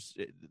yet, but there's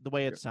the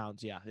way it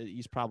sounds. Yeah,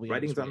 he's probably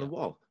writing's on the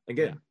wall.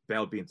 Again,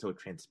 Ballard being so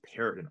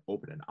transparent and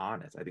open and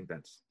honest. I think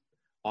that's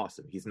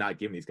awesome. He's not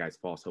giving these guys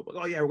false hope. Like,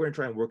 oh yeah, we're going to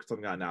try and work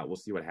something out now. We'll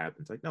see what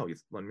happens. Like, no,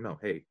 he's letting me know,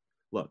 hey,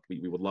 look,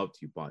 we would love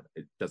to, but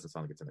it doesn't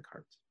sound like it's in the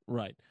cards.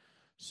 Right.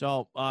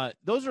 So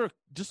those are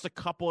just a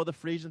couple of the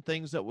free agent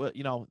things that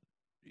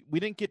we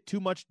didn't get too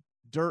much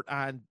dirt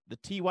on the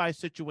TY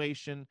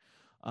situation.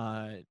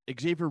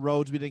 Xavier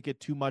Rhodes, we didn't get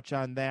too much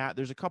on that.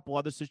 There's a couple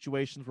other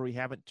situations where we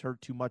haven't heard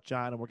too much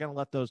on, and we're going to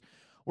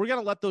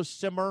let those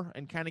simmer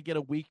and kind of get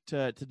a week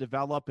to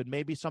develop, and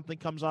maybe something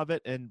comes of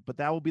it. But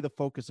that will be the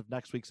focus of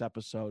next week's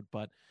episode.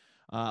 But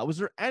was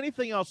there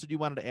anything else that you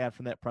wanted to add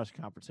from that press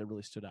conference that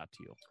really stood out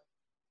to you?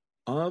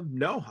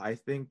 No, I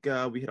think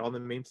we hit all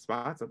the main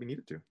spots that we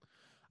needed to.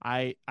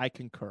 I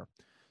concur.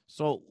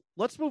 So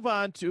let's move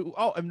on to,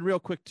 and real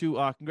quick too,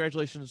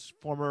 congratulations,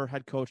 former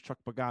head coach Chuck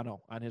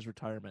Pagano on his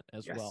retirement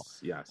as well.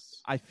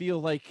 Yes. I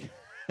feel like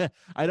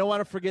I don't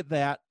want to forget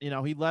that.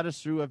 He led us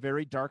through a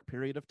very dark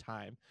period of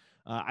time.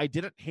 I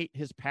didn't hate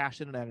his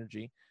passion and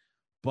energy,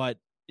 but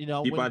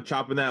keep on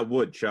chopping that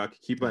wood, Chuck.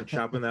 Keep on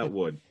chopping that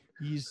wood.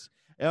 He's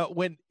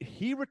when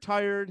he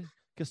retired,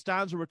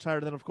 Costanza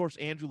retired, then of course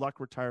Andrew Luck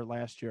retired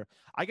last year.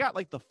 I got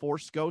like the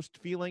Force Ghost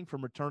feeling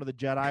from Return of the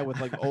Jedi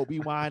with like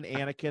Obi-Wan,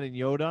 Anakin, and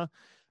Yoda,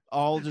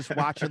 all just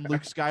watching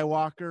Luke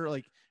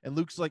Skywalker, and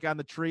Luke's like on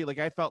the tree. Like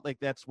I felt like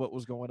that's what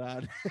was going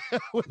on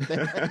with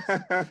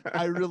that.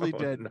 I really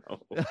did.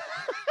 No.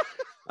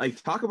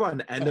 Like talk about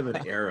an end of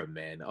an era,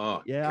 man.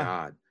 Oh yeah.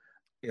 God.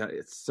 Yeah,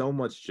 it's so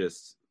much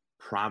just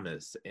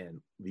promise,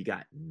 and we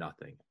got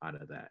nothing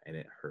out of that, and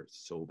it hurts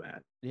so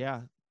bad.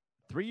 Yeah.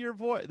 3-year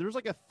void. There was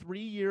like a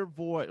 3-year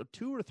void,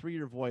 2 or 3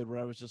 year void where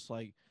I was just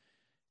like,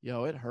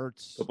 it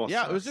hurts. Football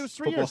sucks. It was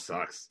 3 Football years.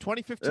 Sucks.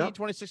 2015,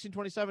 2016,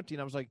 2017.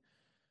 I was like,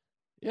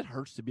 it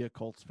hurts to be a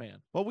Colts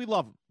fan. But we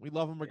love them. We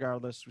love them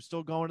regardless. We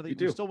still going to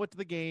we still went to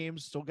the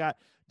games,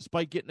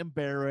 despite getting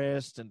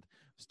embarrassed, and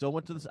I still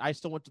went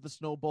to the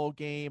Snow Bowl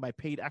game. I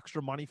paid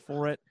extra money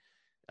for it.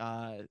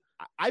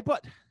 I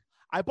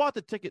bought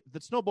the ticket,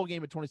 the Snow Bowl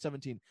game in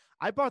 2017.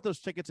 I bought those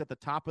tickets at the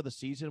top of the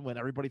season when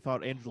everybody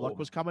thought Andrew Luck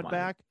was coming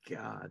back.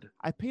 God,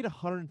 I paid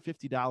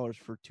 $150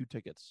 for 2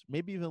 tickets,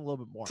 maybe even a little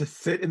bit more. To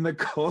sit in the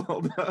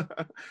cold.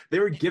 They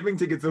were giving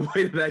tickets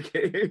away to that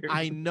game.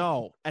 I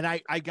know. And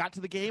I got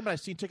to the game and I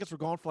seen tickets were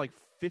going for like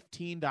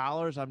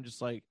 $15. I'm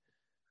just like,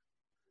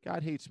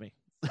 God hates me.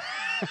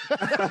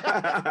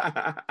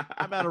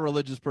 I'm not a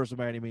religious person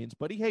by any means,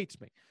 but he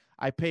hates me.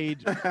 I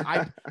paid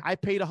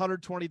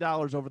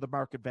 $120 over the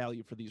market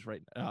value for these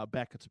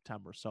back in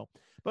September. So,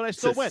 but I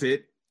still went.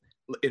 Sit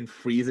in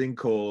freezing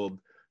cold,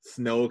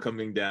 snow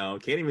coming down,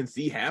 can't even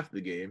see half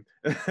the game.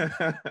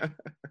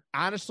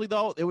 Honestly,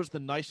 though, it was the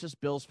nicest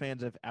Bills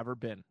fans I've ever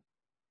been.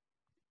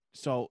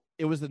 So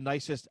it was the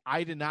nicest.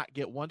 I did not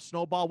get one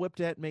snowball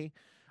whipped at me.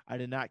 I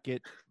did not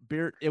get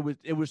beer.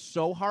 It was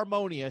so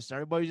harmonious.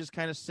 Everybody just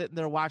kind of sitting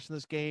there watching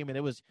this game, and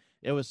it was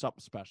something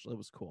special. It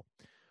was cool.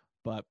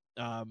 But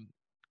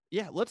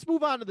yeah, let's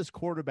move on to this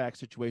quarterback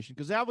situation,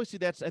 because obviously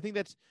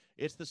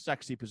it's the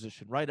sexy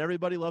position, right?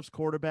 Everybody loves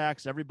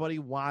quarterbacks. Everybody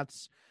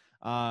wants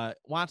to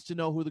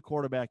know who the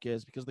quarterback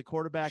is, because the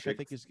quarterback, Chicks, I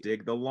think, is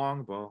dig the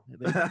long ball.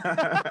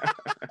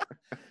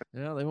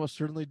 Yeah, they most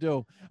certainly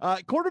do.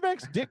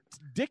 Quarterbacks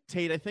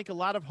dictate, I think, a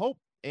lot of hope,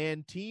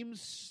 and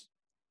teams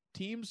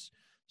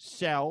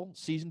sell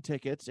season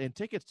tickets and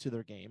tickets to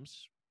their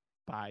games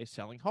by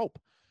selling hope.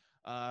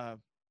 And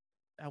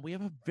we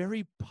have a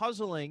very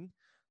puzzling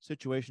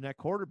situation at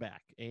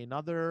quarterback,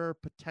 another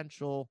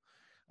potential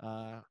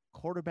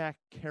quarterback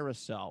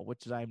carousel,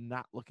 which I'm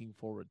not looking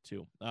forward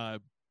to.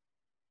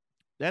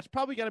 That's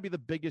probably going to be the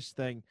biggest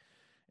thing.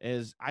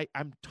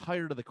 I'm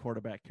tired of the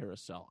quarterback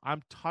carousel.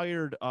 I'm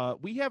tired.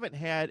 We haven't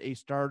had a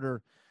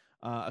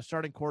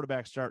starting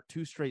quarterback start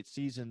 2 straight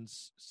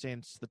seasons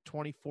since the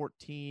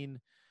 2014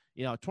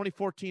 to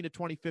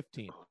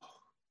 2015. Oh,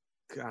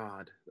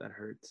 God, that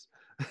hurts.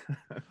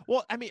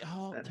 Well, I mean,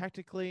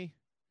 technically,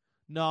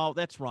 no,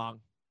 that's wrong.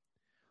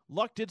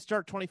 Luck did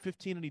start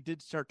 2015 and he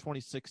did start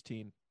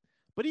 2016,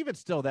 but even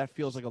still, that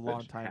feels like a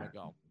long time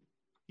ago.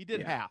 He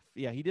did half.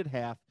 Yeah, he did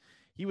half.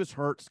 He was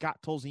hurt. Scott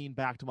Tolzien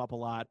backed him up a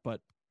lot, but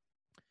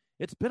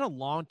it's been a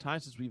long time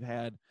since we've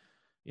had,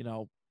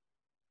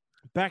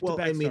 back-to-back.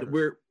 Well, I mean,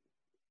 starters.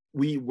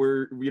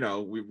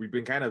 we've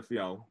been kind of,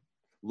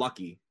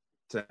 lucky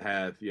to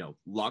have,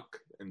 Luck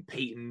and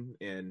Peyton,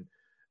 and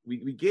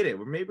we get it.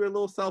 We're maybe a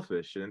little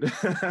selfish, and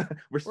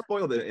we're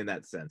spoiled in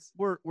that sense.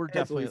 We're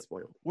definitely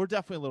spoiled. We're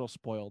definitely a little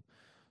spoiled.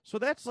 So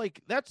that's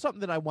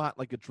something that I want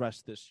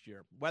addressed this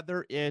year.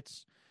 Whether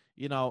it's,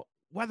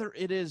 whether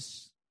it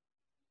is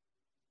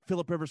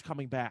Phillip Rivers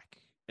coming back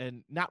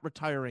and not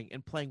retiring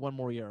and playing one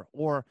more year,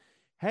 or,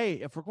 hey,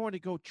 if we're going to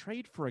go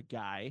trade for a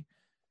guy,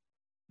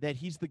 that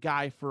he's the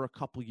guy for a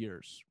couple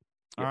years.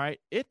 All right.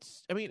 You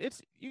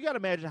got to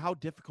imagine how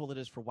difficult it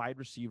is for wide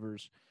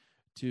receivers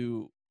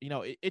to,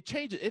 it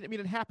changes.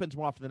 It happens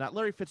more often than not.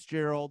 Larry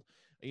Fitzgerald,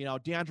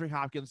 DeAndre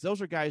Hopkins,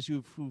 those are guys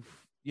who've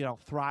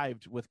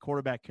thrived with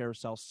quarterback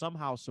carousel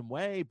somehow, some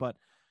way, but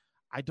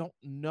I don't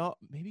know.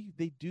 Maybe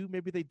they do,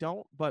 maybe they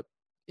don't, but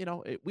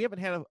we haven't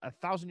had a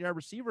 1,000-yard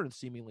receiver in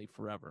seemingly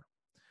forever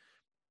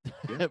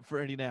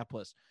for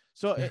Indianapolis.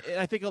 So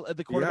I think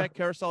the quarterback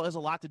carousel has a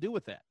lot to do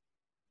with that.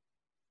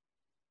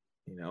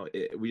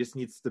 We just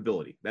need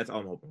stability. That's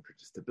all I'm hoping for.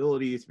 Just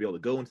stability to be able to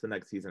go into the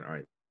next season. All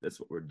right, that's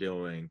what we're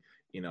doing.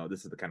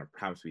 This is the kind of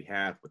promise we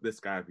have with this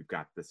guy. We've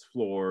got this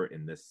floor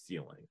and this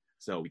ceiling.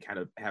 So we kind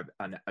of have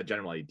a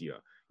general idea.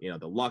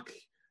 The Luck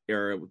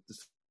era with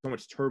so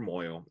much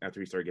turmoil after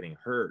he started getting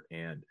hurt,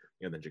 and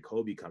then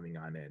Jacoby coming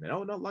on in,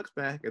 and no, Luck's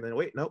back, and then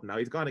wait, nope, now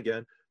he's gone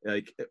again.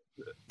 It's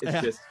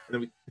just. And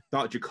then we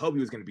thought Jacoby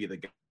was going to be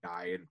the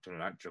guy, and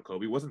turned out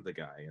Jacoby wasn't the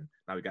guy, and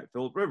now we got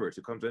Phillip Rivers,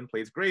 who comes in,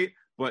 plays great,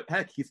 but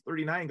heck, he's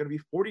 39, going to be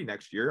 40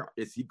 next year.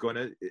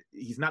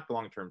 He's not the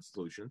long-term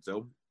solution.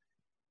 So,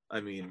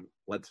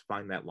 let's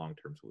find that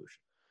long-term solution.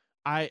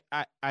 I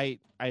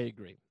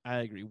agree.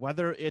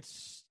 Whether it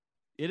is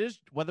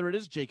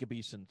Jacob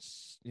Eason,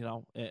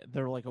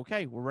 they're like,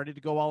 okay, we're ready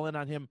to go all in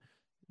on him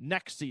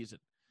next season,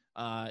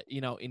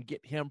 and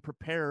get him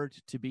prepared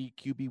to be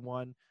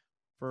QB1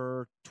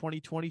 for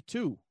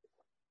 2022.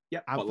 Yeah,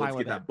 but let's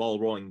get that ball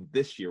rolling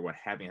this year with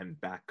having him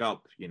back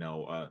up,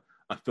 a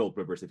Phillip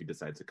Rivers if he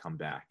decides to come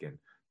back, and,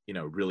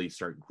 really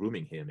start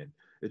grooming him. And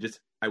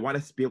I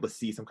want to be able to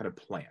see some kind of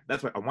plan.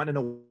 That's why I want to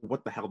know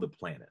what the hell the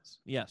plan is.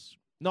 Yes.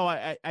 No,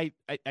 I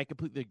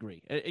completely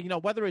agree.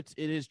 Whether it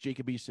is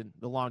Jacob Eason,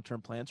 the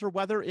long-term plans, or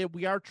whether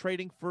we are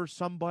trading for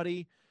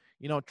somebody,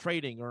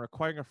 trading or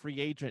acquiring a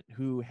free agent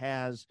who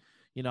has,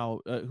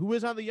 who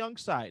is on the young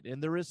side,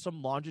 and there is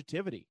some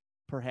longevity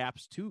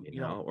perhaps to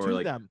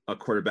them. A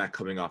quarterback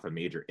coming off a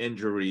major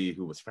injury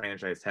who was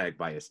franchise tagged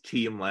by his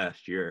team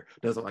last year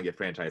doesn't want to get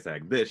franchise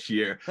tagged this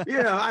year.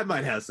 I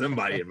might have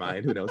somebody in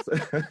mind. Who knows?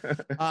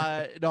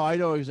 No, I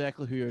know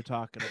exactly who you're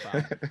talking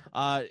about.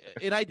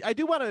 And I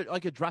do want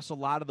to address a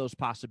lot of those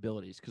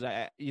possibilities, because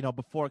at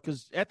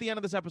the end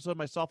of this episode,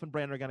 myself and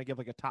Brandon are going to give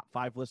a top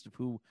 5 list of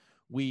who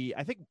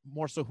I think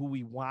more so who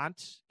we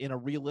want in a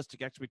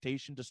realistic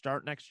expectation to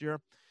start next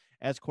year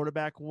as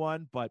quarterback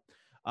 1. But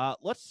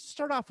let's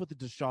start off with the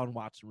Deshaun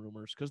Watson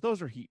rumors, because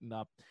those are heating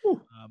up.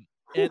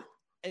 And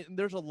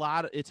there's a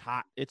lot it's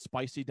hot. It's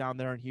spicy down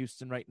there in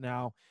Houston right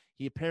now.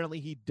 He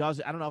does.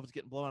 I don't know if it's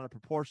getting blown out of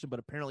proportion, but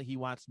apparently he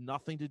wants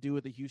nothing to do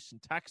with the Houston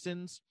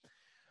Texans,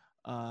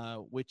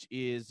 which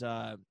is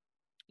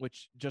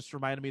which just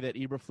reminded me that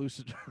Eberflus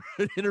did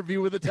an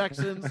interview with the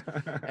Texans,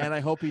 and I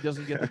hope he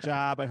doesn't get the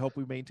job. I hope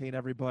we maintain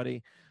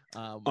everybody.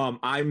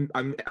 I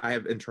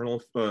have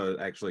internal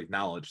actually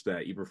knowledge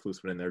that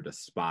Eberflus went in there to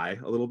spy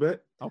a little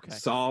bit. Okay.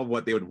 Saw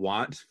what they would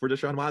want for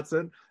Deshaun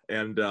Watson,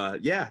 and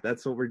yeah,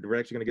 that's what we're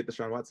actually going to get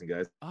Deshaun Watson,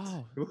 guys.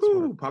 Oh,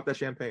 woohoo! Pop that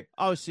champagne.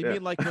 Oh, so you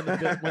mean like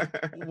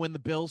when the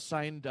Bills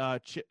signed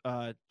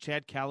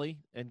Chad Kelly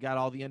and got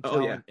all the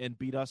intel and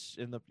beat us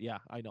in the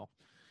I know.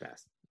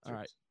 Fast. All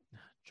right.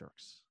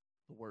 Jerks.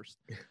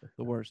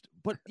 The worst.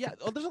 But yeah,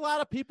 there's a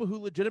lot of people who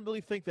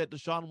legitimately think that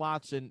Deshaun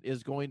Watson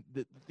is going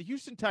the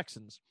Houston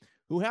Texans,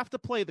 who have to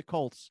play the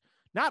Colts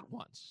not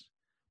once,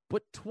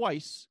 but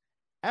twice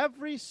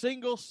every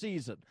single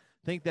season,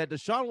 think that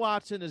Deshaun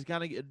Watson is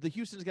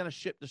Houston's gonna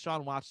ship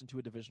Deshaun Watson to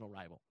a divisional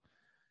rival.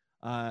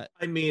 I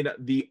mean,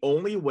 the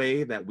only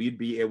way that we'd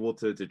be able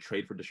to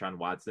trade for Deshaun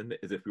Watson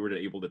is if we were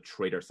able to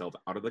trade ourselves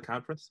out of the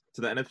conference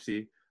to the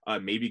NFC.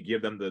 Maybe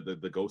give them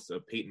the ghosts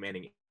of Peyton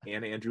Manning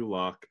and Andrew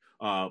Luck,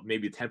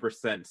 maybe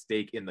 10%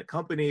 stake in the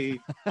company.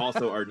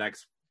 Also,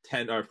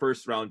 our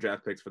first round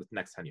draft picks for the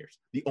next 10 years.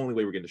 The only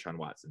way we're getting Deshaun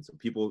Watson. So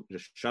people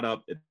just shut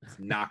up. It's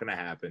not going to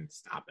happen.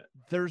 Stop it.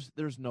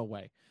 There's no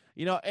way.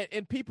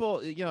 And people,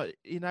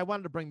 and I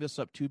wanted to bring this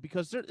up too,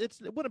 because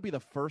it wouldn't be the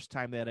first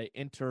time that an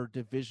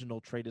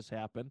interdivisional trade has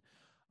happened.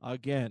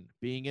 Again,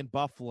 being in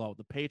Buffalo,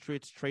 the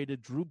Patriots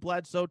traded Drew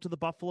Bledsoe to the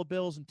Buffalo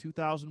Bills in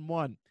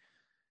 2001.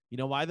 You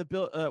know why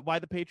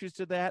the Patriots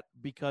did that?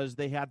 Because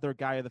they had their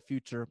guy of the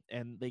future,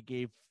 and they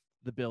gave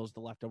the Bills the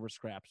leftover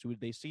scraps, who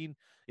they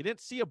didn't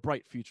see a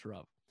bright future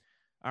of.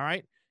 All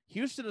right,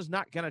 Houston is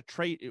not going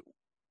to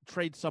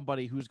trade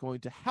somebody who's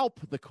going to help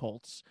the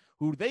Colts,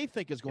 who they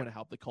think is going to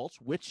help the Colts,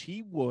 which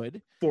he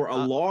would for a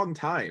long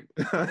time.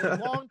 A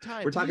long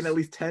time. We're talking at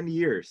least 10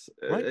 years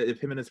of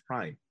him in his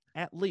prime.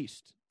 At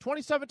least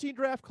 2017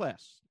 draft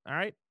class. All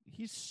right,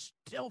 he's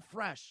still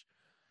fresh.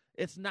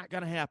 It's not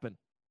going to happen.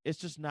 It's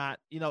just not,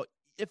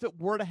 if it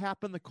were to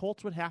happen, the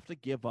Colts would have to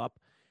give up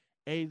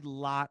a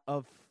lot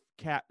of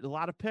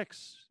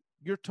picks.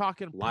 You're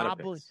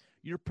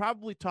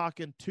probably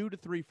talking 2 to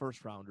 3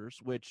 first rounders,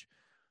 which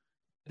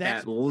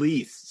that's at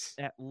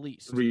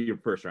least 3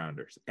 first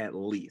rounders, at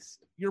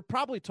least. You're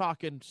probably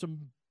talking some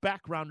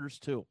back rounders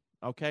too.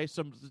 Okay.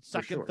 Some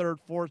second,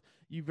 third, fourth.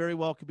 You very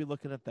well could be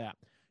looking at that.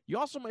 You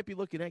also might be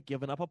looking at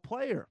giving up a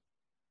player.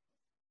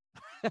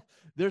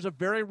 There's a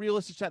very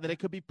realistic shot that it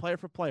could be player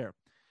for player.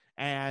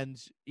 And,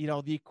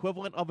 the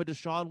equivalent of a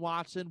Deshaun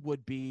Watson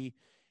would be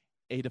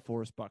a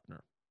DeForest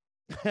Buckner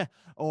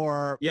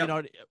or,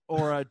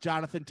 or a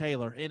Jonathan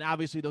Taylor. And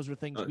obviously those are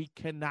things we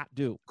cannot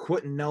do.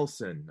 Quentin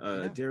Nelson,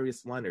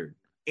 Darius Leonard,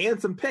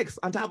 and some picks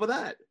on top of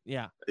that.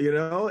 Yeah.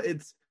 You're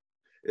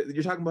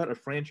talking about a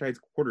franchise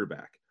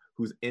quarterback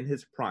who's in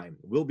his prime,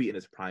 will be in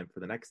his prime for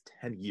the next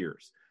 10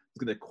 years. It's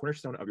going to be the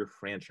cornerstone of your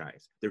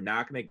franchise. They're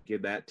not going to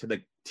give that to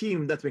the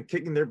team that's been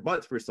kicking their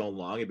butts for so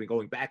long and been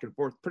going back and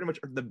forth, pretty much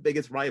the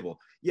biggest rival.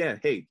 Yeah,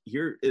 hey,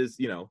 here is,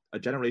 a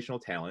generational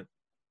talent.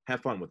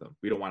 Have fun with them.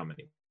 We don't want them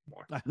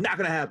anymore. Not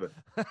going to happen.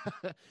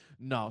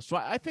 No. So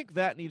I think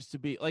that needs to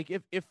be, like,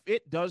 if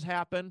it does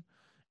happen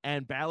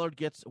and Ballard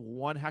gets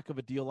one heck of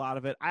a deal out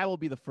of it, I will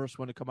be the first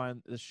one to come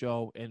on the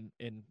show and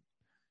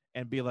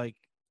be like,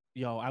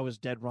 I was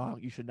dead wrong.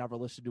 You should never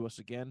listen to us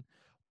again.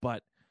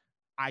 But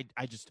I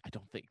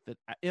don't think that,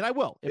 and I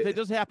will. If it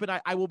does happen,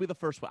 I will be the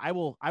first one. I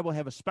will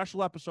have a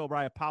special episode where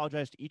I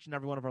apologize to each and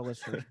every one of our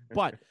listeners.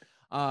 But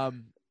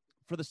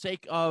for the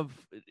sake of,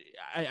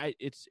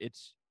 it's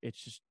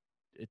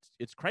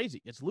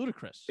crazy. It's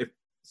ludicrous. If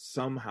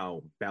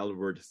somehow Ballard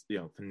were to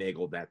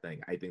finagle that thing,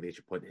 I think they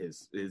should put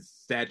his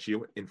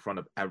statue in front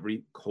of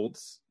every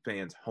Colts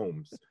fans'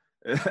 homes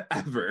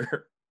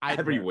everywhere.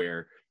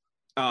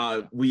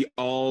 We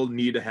all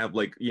need to have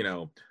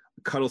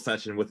cuddle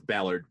session with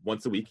Ballard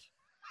once a week.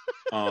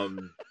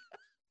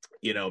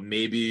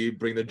 Maybe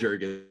bring the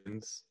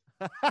Jergens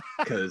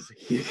because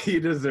he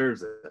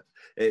deserves it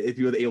if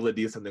he was able to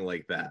do something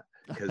like that.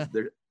 Because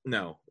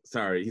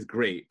he's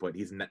great, but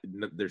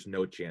there's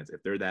no chance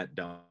if they're that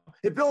dumb.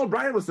 If Bill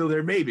O'Brien was still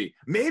there, maybe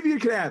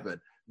it could happen,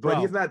 but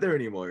he's not there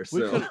anymore.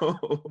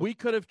 So we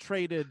could have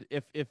traded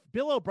if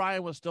Bill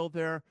O'Brien was still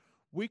there.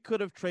 We could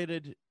have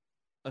traded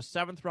a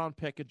 7th round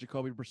pick at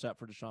Jacoby Brissett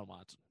for Deshaun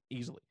Watson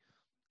easily.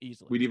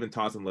 We'd even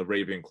toss in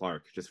LaRavian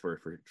Clark just for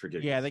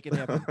giggles. Yeah, they could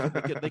have him.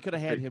 They could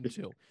have had him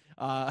too.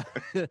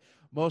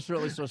 Most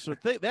certainly. So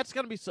that's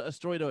going to be a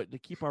story to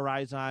keep our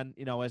eyes on,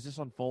 as this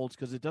unfolds,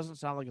 because it doesn't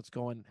sound like it's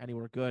going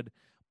anywhere good.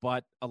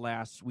 But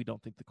alas, we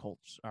don't think the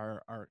Colts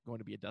are going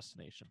to be a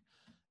destination.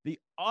 The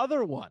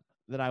other one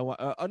that I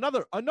want,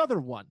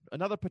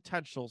 another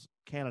potential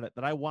candidate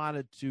that I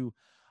wanted to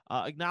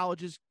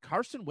acknowledge is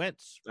Carson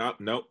Wentz.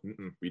 No,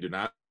 we do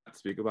not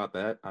speak about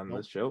that on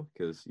this show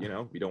because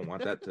we don't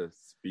want that to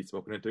be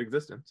spoken into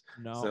existence.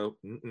 No, so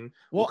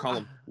we'll call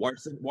him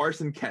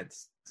Warson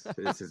Kentz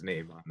is his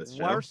name on this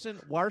show.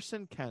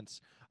 Warson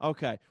Kentz.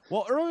 Okay.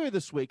 Well, earlier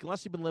this week,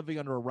 unless you've been living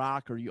under a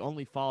rock or you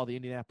only follow the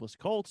Indianapolis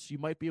Colts, you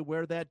might be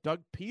aware that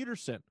Doug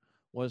Peterson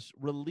was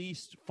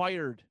released,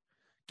 fired,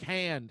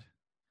 canned,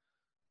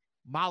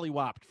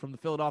 mollywopped from the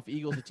Philadelphia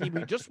Eagles, a team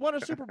he just won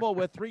a Super Bowl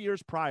with 3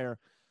 years prior.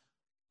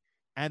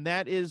 And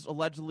that is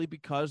allegedly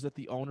because that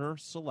the owner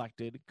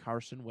selected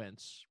Warson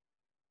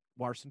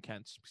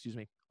Kentz,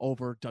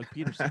 over Doug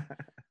Peterson.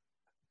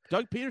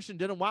 Doug Peterson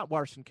didn't want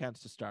Warson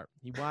Kentz to start.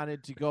 He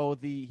wanted to go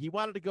with the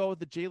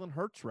Jalen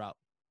Hurts route.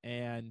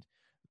 And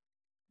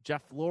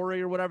Jeff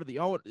Lurie or whatever, the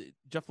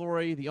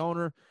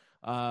owner,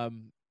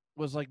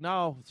 was like,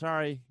 no,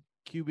 sorry,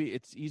 QB,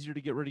 it's easier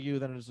to get rid of you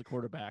than it is a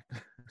quarterback.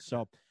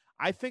 So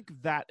I think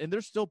that, and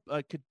there's still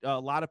a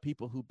lot of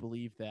people who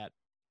believe that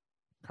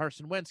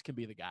Carson Wentz can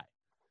be the guy.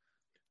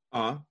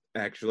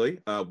 Actually,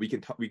 we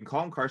can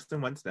call him Carson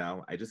Wentz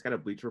now. I just got a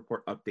Bleacher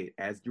Report update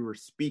as you were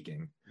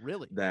speaking.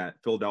 Really? That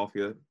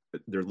Philadelphia,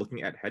 they're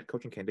looking at head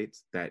coaching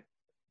candidates that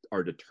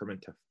are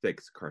determined to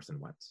fix Carson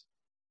Wentz.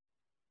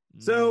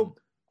 So,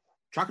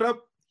 chalk it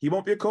up. He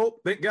won't be a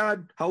Colt. Thank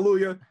God.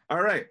 Hallelujah.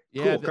 All right.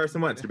 Yeah, cool.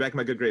 Carson Wentz, you're back in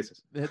my good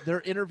graces.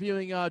 They're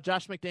interviewing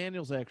Josh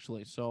McDaniels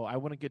actually, so I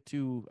wouldn't get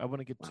too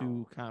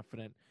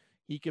confident.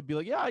 He could be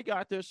like, yeah, I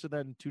got this. And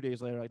then 2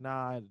 days later, like,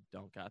 nah, I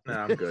don't got this.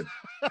 Nah, I'm good.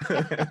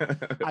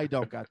 I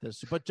don't got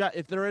this. But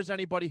if there is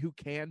anybody who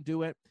can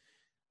do it,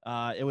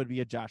 it would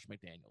be a Josh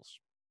McDaniels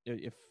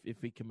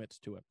if he commits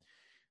to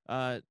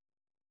it.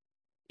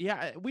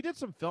 Yeah, we did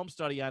some film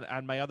study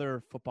on my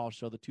other football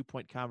show, the 2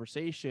 Point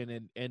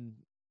Conversation, and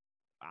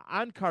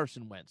on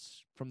Carson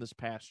Wentz from this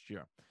past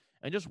year.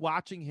 And just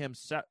watching him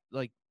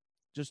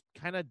just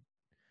kind of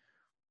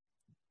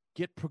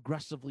get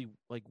progressively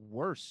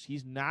worse.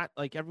 He's not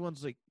like,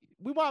 everyone's like,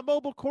 we want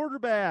mobile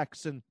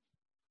quarterbacks, and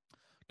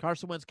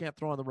Carson Wentz can't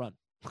throw on the run.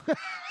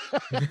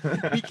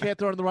 He can't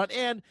throw on the run,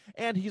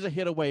 and he's a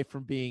hit away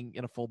from being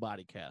in a full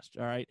body cast.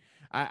 All right.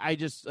 I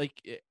just like,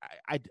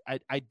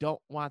 I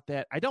don't want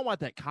that. I don't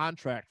want that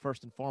contract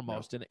first and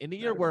foremost. And in the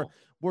year where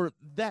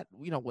that,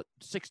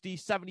 60,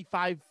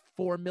 75,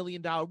 $4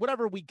 million,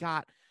 whatever we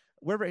got,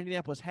 wherever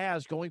Indianapolis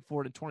has going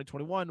for it in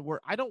 2021,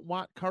 where I don't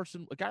want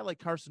a guy like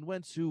Carson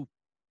Wentz, who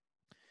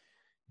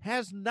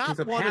has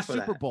not won a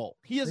Super Bowl.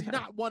 He has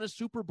not won a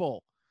Super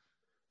Bowl.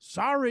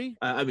 Sorry.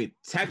 I mean,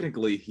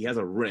 technically, he has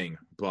a ring,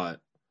 but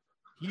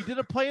he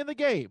didn't play in the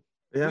game.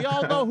 Yeah. We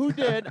all know who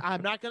did.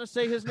 I'm not going to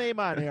say his name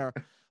on here,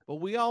 but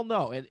we all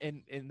know.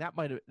 And that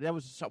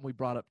was something we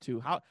brought up too.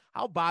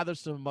 How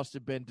bothersome it must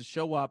have been to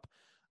show up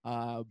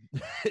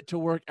to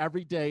work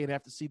every day and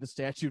have to see the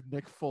statue of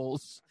Nick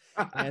Foles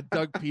and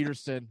Doug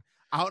Peterson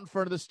out in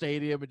front of the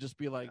stadium and just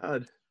be like,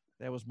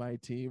 that was my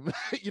team.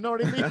 You know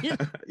what I mean?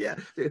 Yeah.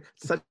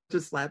 Such a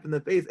slap in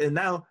the face. And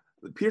now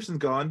Peterson's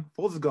gone.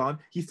 Foles is gone.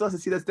 He still has to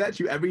see that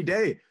statue every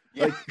day.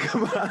 Yeah. Like,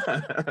 come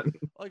on.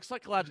 Like,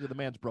 psychologically, the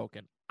man's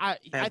broken. I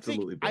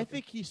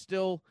think he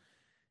still,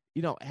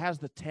 has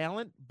the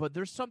talent, but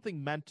there's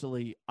something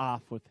mentally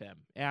off with him.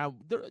 And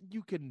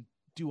you can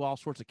do all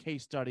sorts of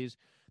case studies.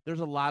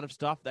 There's a lot of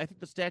stuff. I think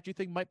the statue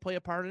thing might play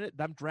a part in it.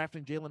 Them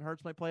drafting Jalen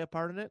Hurts might play a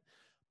part in it.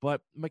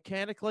 But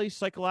mechanically,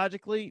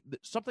 psychologically,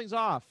 something's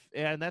off.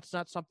 And that's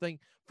not something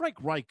Frank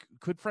Reich.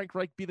 Could Frank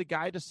Reich be the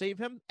guy to save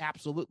him?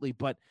 Absolutely.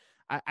 But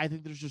I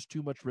think there's just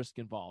too much risk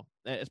involved,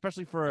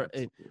 especially for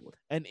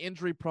an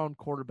injury-prone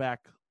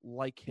quarterback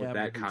like him. With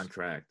that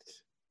contract.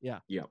 Yeah.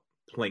 Yep.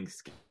 Playing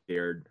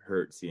scared,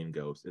 hurt, seeing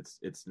ghosts.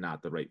 It's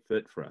not the right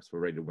fit for us. We're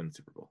ready to win the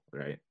Super Bowl,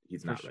 right?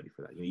 He's not ready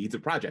for that. He's a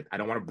project. I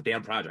don't want a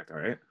damn project, all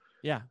right?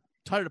 Yeah.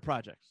 Tired of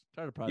projects.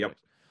 Yep.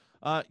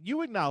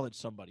 You acknowledge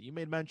somebody. You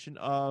made mention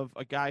of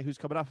a guy who's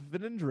coming off of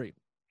an injury,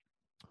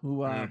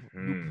 who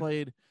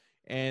played,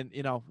 and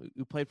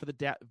who played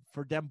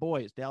for them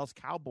boys, Dallas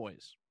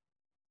Cowboys.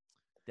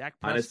 Dak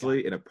Prescott.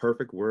 Honestly, in a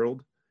perfect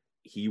world,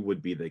 he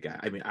would be the guy.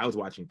 I mean, I was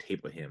watching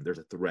tape of him. There's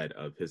a thread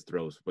of his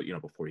throws, but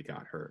before he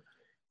got hurt,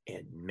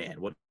 and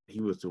man, what he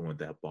was doing with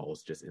that ball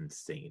was just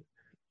insane.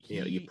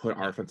 You put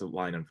our offensive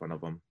line in front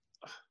of him.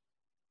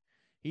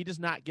 He does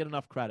not get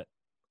enough credit.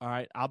 All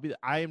right,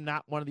 I am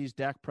not one of these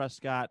Dak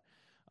Prescott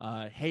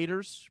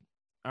haters.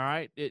 All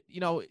right,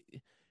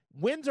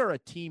 wins are a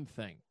team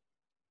thing.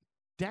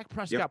 Dak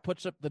Prescott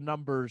puts up the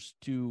numbers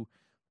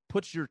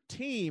puts your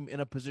team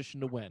in a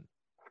position to win.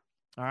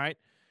 All right.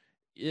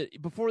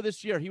 Before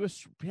this year, he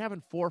was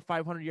having 400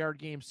 or 500-yard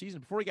game season.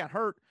 Before he got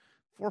hurt,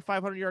 400 or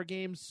 500-yard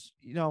games,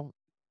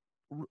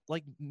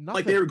 like nothing.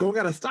 Like they were going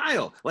out of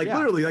style.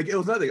 Literally, it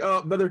was nothing.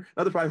 Oh,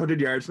 another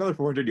 500 yards, another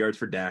 400 yards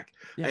for Dak.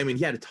 Yeah. I mean,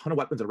 he had a ton of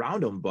weapons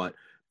around him, but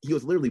he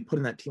was literally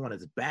putting that team on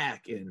his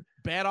back and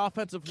bad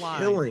offensive line,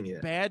 killing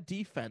it. Bad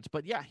defense.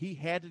 But yeah, he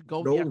had to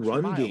go. No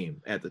run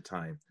game at the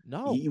time.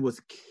 No, he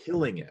was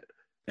killing it,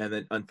 and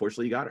then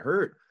unfortunately he got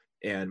hurt.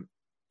 And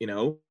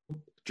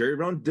Jerry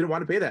Jones didn't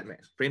want to pay that man.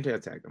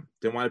 Franchise tagged him.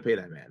 Didn't want to pay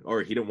that man,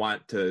 or he didn't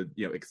want to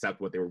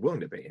accept what they were willing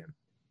to pay him.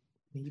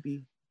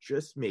 Maybe,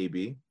 just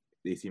maybe,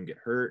 they see him get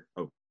hurt.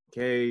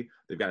 Okay,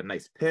 they've got a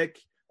nice pick.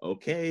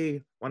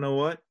 Okay, you know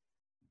what?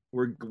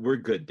 We're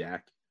good,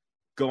 Dak.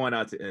 Going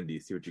out to Indy,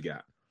 see what you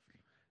got.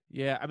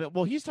 Yeah, I mean,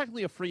 well, he's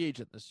technically a free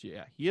agent this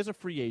year. He is a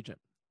free agent.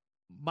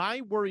 My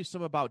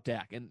worrisome about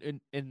Dak, and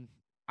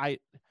I,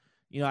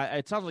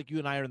 it sounds like you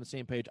and I are on the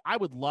same page. I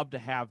would love to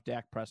have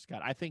Dak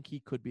Prescott. I think he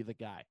could be the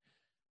guy.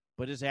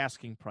 but his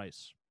asking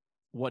price,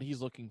 what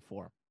he's looking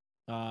for,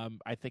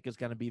 I think is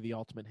going to be the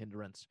ultimate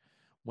hindrance.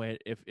 When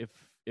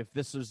if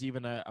this is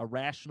even a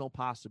rational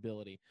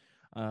possibility,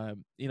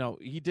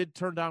 he did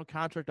turn down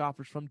contract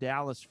offers from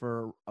Dallas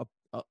for a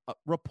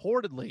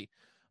reportedly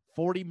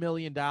 $40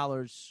 million.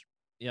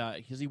 Yeah,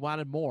 because he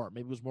wanted more.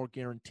 Maybe it was more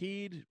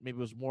guaranteed. Maybe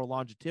it was more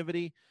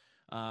longevity.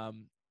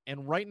 And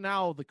right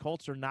now, the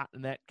Colts are not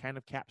in that kind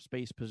of cap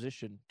space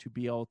position to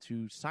be able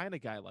to sign a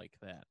guy like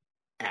that.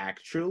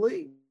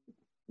 Actually,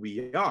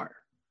 we are.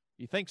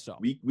 You think so?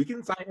 We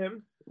can sign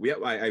him.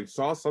 I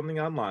saw something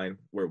online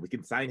where we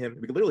can sign him.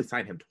 We can literally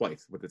sign him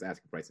twice with his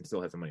asking price and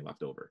still have some money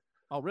left over.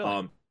 Oh,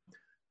 really?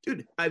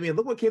 Dude, I mean,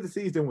 look what Kansas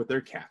City's doing with their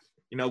cap.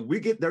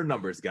 We get their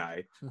numbers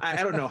guy.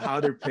 I don't know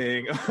how they're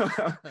paying.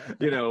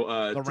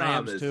 The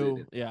Rams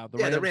too. Yeah,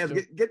 the Rams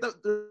get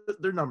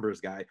their numbers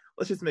guy.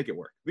 Let's just make it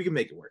work. We can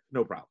make it work.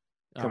 No problem.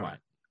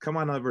 Come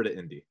on over to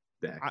Indy,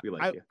 Dak. We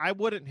like you. I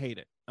wouldn't hate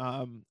it.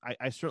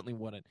 I certainly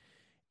wouldn't.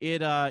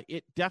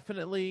 It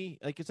definitely,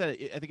 like I said,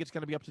 I think it's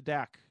going to be up to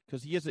Dak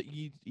because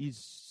he's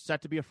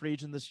set to be a free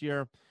agent this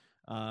year.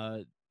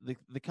 The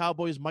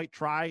Cowboys might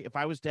try. If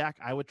I was Dak,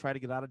 I would try to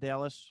get out of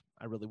Dallas.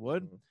 I really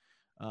would.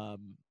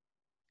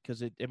 Because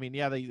they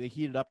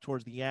heated up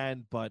towards the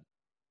end, but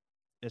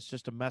it's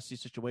just a messy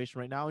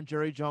situation right now. And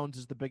Jerry Jones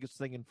is the biggest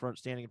thing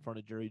standing in front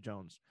of Jerry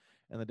Jones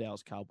and the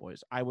Dallas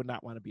Cowboys. I would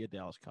not want to be a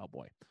Dallas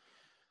Cowboy.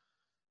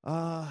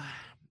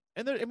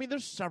 And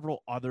there's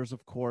several others,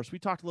 of course. We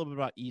talked a little bit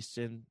about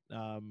Easton.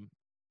 I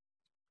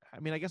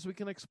guess we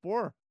can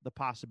explore the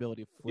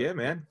possibility of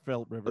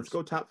Phil Rivers. Let's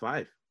go top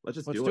 5.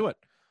 Let's do it.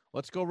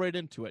 Let's go right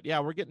into it.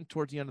 Yeah, we're getting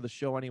towards the end of the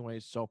show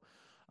anyways. So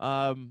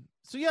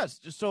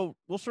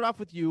we'll start off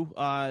with you.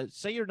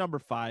 Say your number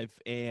 5,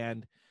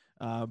 and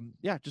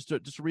just a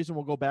reason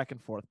we'll go back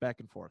and forth.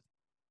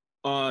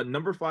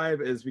 Number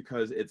 5 is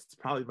because it's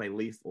probably my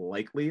least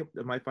likely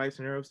of my 5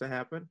 scenarios to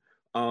happen.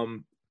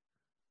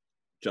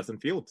 Justin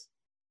Fields.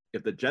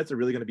 If the Jets are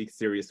really going to be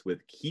serious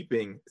with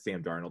keeping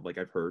Sam Darnold, like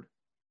I've heard,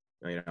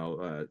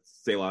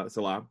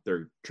 Salah,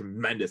 their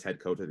tremendous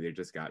head coach that they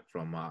just got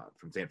from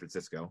San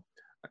Francisco,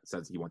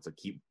 says he wants to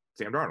keep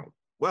Sam Darnold.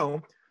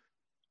 Well,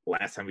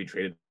 last time we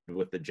traded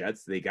with the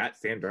Jets, they got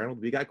Sam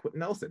Darnold. We got Quentin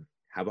Nelson.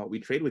 How about we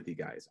trade with you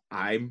guys?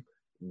 I'm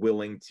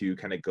willing to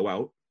kind of go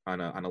out on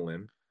a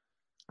limb,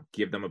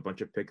 give them a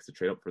bunch of picks to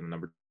trade up for the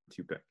number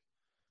 2 pick.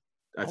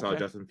 I saw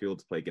Justin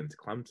Fields play against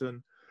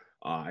Clemson.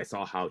 I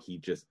saw how he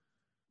just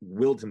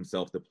willed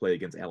himself to play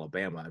against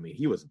Alabama. I mean,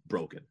 he was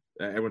broken.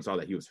 Everyone saw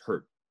that he was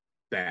hurt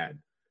bad,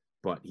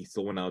 but he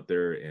still went out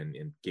there and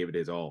gave it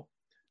his all.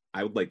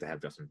 I would like to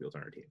have Justin Fields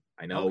on our team.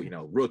 I know,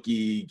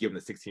 rookie, giving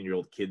the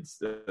 16-year-old kid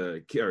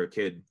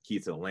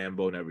keys to the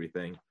Lambo and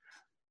everything,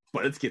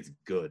 but this kid's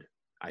good.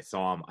 I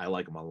saw him. I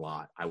like him a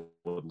lot. I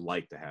would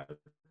like to have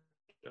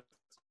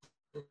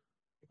Justin.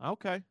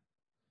 Okay.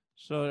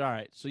 So, all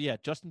right. So, yeah,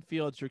 Justin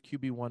Fields, your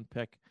QB1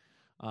 pick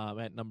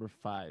at number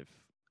 5.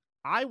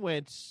 I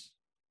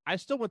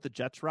still went the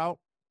Jets route.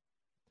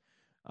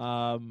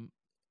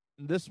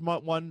 This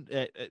one,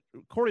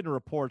 according to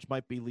reports,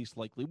 might be least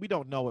likely. We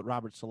don't know what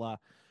Robert Saleh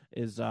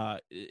his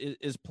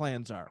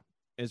plans are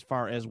as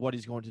far as what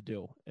he's going to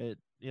do.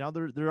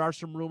 There are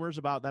some rumors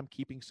about them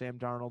keeping Sam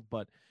Darnold,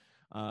 but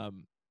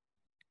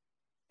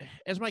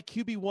as my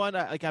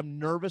QB1, I'm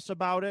nervous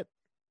about it.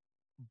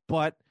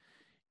 But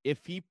if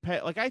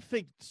I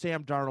think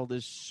Sam Darnold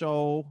is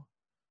so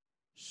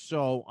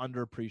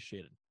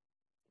underappreciated.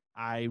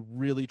 I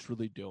really,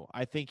 truly do.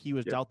 I think he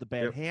was dealt the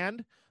bad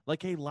hand,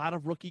 like a lot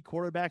of rookie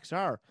quarterbacks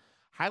are.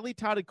 Highly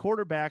touted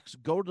quarterbacks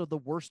go to the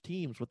worst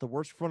teams with the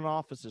worst front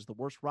offices, the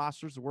worst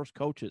rosters, the worst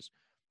coaches.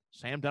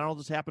 Sam Darnold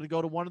just happened to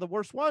go to one of the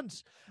worst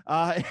ones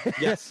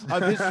yes.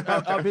 of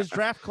his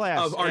draft class.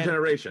 Of our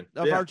generation.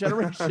 Our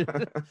generation.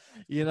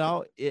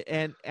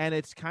 And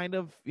it's kind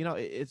of,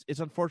 it's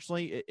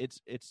unfortunately,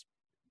 it's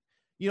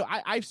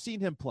I've seen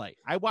him play.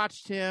 I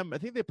watched him. I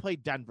think they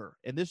played Denver.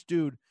 And this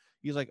dude,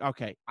 he's like,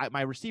 okay,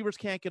 my receivers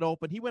can't get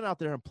open. He went out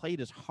there and played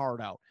his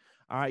heart out.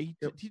 All right.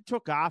 He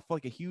took off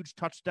like a huge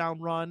touchdown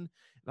run.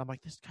 And I'm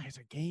like, this guy's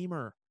a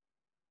gamer.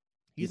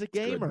 He's a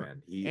gamer.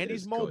 Good,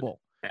 he's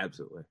mobile. Good.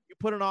 Absolutely. You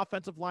put an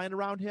offensive line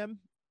around him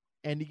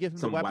and you give him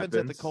some weapons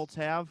that the Colts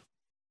have.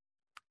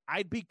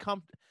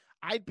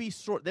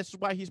 This is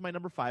why he's my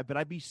number 5, but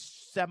I'd be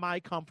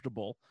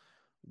semi-comfortable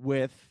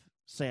with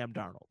Sam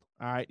Darnold.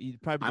 All right.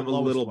 I'm a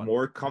little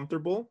more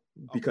comfortable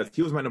because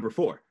he was my number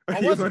 4.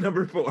 He was my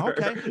number 4.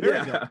 Okay.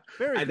 Very good.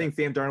 I think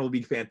Sam Darnold will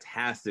be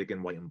fantastic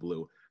in white and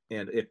blue.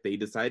 And if they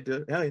decide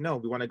to,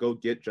 we want to go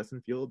get Justin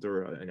Fields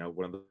or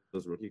one of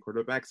those rookie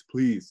quarterbacks,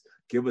 please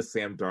give us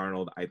Sam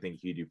Darnold. I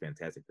think he'd do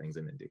fantastic things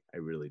in Indy. I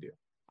really do.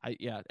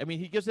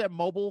 He gives that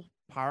mobile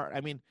part.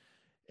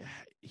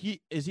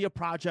 Is he a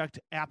project?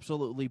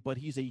 Absolutely, but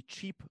he's a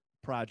cheap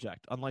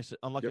project, unlike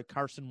a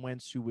Carson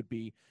Wentz, who would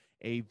be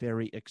a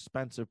very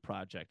expensive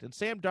project. And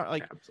Sam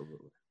Darnold,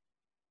 absolutely.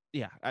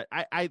 Yeah,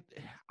 I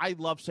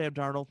love Sam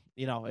Darnold.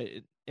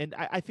 And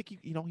I think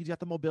he's got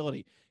the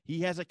mobility.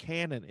 He has a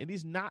cannon, and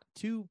he's not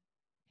too,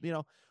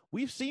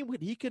 We've seen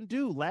what he can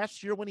do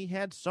last year when he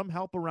had some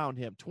help around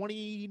him.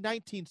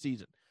 2019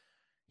 season,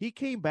 he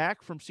came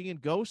back from seeing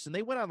ghosts, and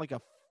they went on like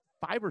a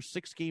 5 or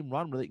 6 game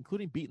run, really,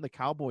 including beating the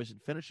Cowboys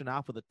and finishing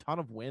off with a ton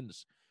of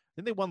wins.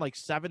 Then they won like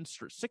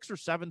 6 or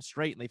 7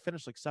 straight, and they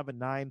finished like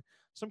 7-9,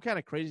 some kind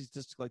of crazy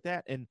statistic like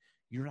that. And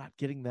you're not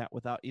getting that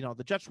without,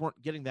 the Jets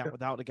weren't getting that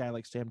without a guy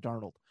like Sam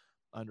Darnold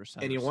under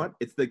center. And you know what?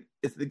 It's the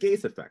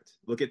Gase effect.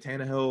 Look at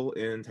Tannehill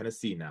in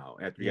Tennessee now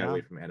after he got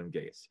away from Adam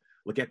Gase.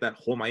 Look at that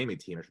whole Miami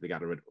team after they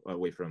got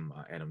away from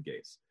Adam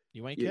Gase.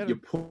 You ain't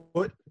kidding.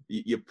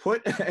 You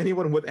put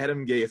anyone with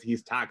Adam Gase,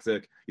 he's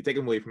toxic. You take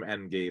him away from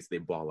Adam Gase, they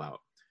ball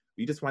out.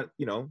 We just want,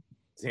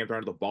 Sam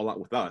Darnold to ball out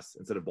with us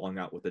instead of balling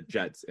out with the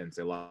Jets and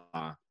say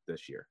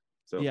this year.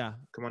 So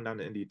come on down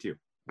to Indy too.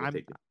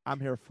 I'm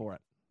here for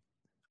it.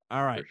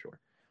 All right. For sure.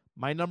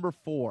 My number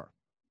 4.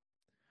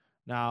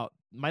 Now,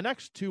 my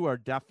next 2 are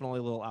definitely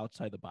a little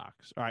outside the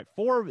box. All right.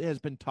 4 has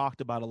been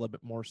talked about a little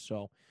bit more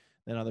so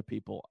than other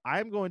people.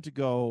 I'm going to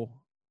go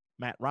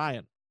Matt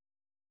Ryan.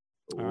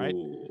 All right.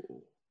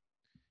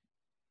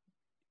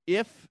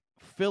 If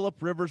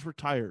Phillip Rivers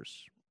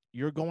retires,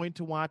 you're going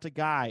to want a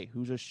guy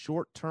who's a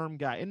short-term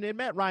guy. And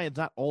Matt Ryan's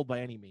not old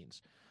by any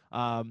means.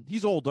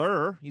 He's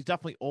older. He's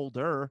definitely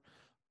older.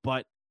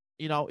 But,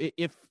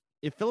 if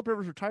Phillip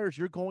Rivers retires,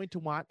 you're going to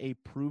want a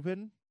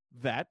proven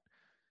vet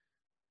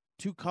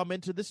to come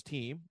into this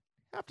team.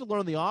 Have to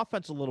learn the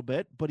offense a little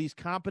bit, but he's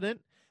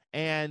competent,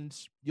 and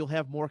you'll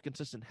have more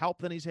consistent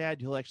help than he's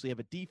had. You'll actually have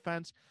a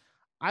defense.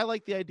 I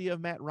like the idea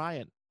of Matt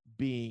Ryan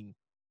being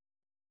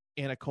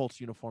in a Colts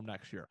uniform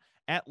next year.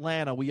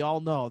 Atlanta, we all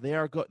know they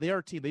are good. They are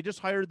a team. They just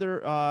hired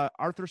their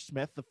Arthur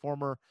Smith, the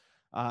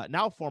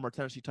now former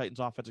Tennessee Titans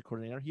offensive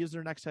coordinator. He is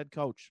their next head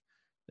coach.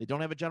 They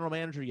don't have a general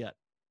manager yet.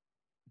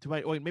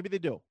 Maybe they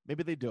do.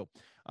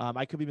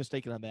 I could be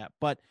mistaken on that.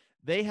 But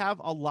they have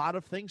a lot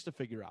of things to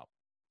figure out.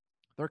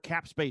 Their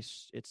cap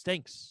space, it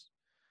stinks.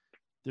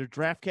 Their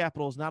draft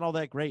capital is not all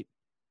that great.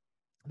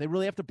 They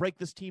really have to break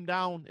this team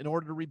down in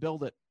order to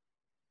rebuild it.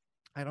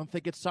 I don't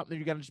think it's something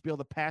you're going to just be able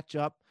to patch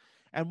up.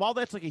 And while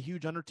that's like a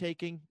huge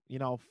undertaking, you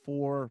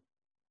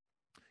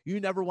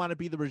never want to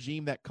be the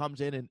regime that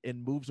comes in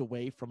and moves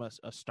away from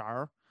a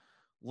star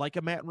like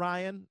a Matt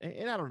Ryan.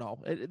 And I don't know.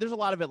 There's a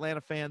lot of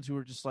Atlanta fans who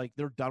are just like,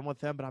 they're done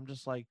with him. But I'm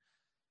just like,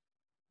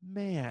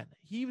 man,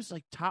 he was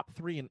like top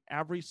 3 in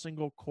every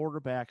single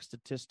quarterback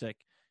statistic,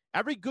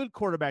 every good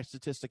quarterback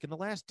statistic in the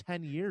last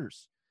 10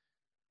 years.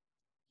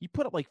 He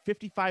put up like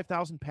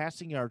 55,000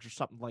 passing yards or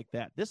something like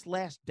that. This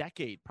last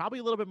decade, probably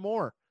a little bit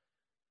more.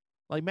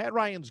 Like, Matt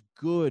Ryan's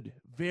good,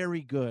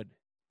 very good.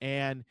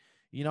 And,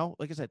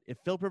 like I said, if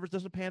Phillip Rivers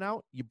doesn't pan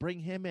out, you bring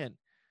him in.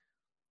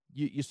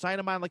 You sign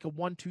him on like a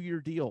 1-2 year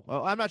deal.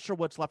 Well, I'm not sure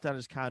what's left on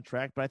his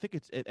contract, but I think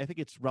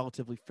it's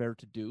relatively fair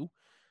to do.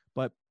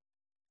 But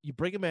you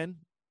bring him in.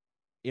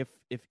 If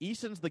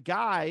Eason's the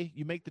guy,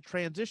 you make the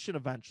transition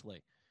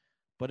eventually.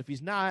 But if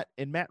he's not,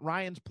 and Matt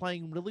Ryan's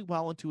playing really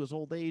well into his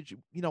old age,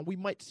 we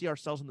might see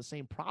ourselves in the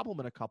same problem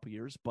in a couple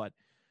years. But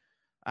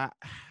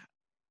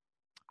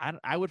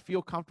I would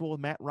feel comfortable with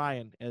Matt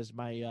Ryan as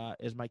my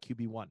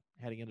QB1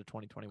 heading into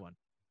 2021.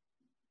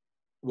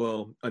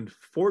 Well,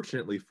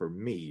 unfortunately for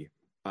me,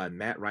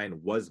 Matt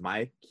Ryan was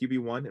my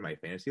QB1 in my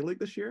fantasy league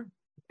this year,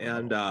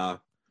 and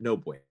no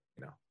bueno.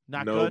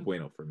 Not no good.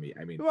 Bueno for me.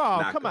 I mean,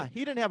 come on.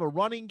 He didn't have a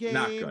running game.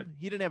 Not good.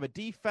 He didn't have a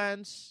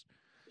defense.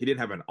 He didn't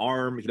have an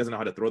arm. He doesn't know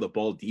how to throw the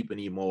ball deep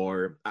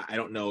anymore. I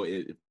don't know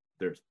if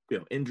there's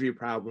injury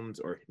problems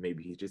or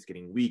maybe he's just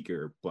getting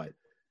weaker. But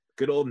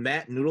good old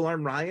Matt Noodle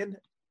Arm Ryan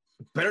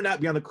better not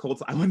be on the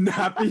Colts. I would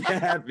not be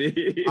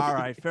happy. All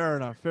right, fair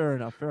enough.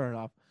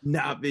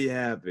 Not be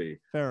happy.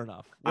 Fair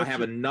enough. I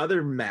have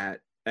another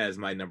Matt as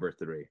my number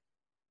 3.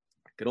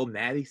 Good old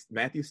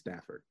Matthew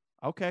Stafford.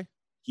 Okay.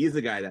 He's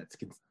a guy that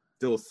can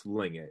still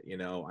sling it.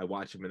 I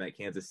watched him in that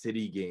Kansas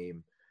City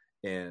game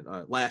and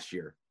last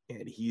year,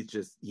 and he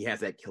has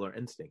that killer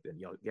instinct. And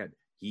again,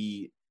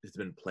 he has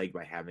been plagued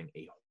by having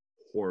a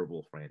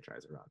horrible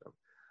franchise around him.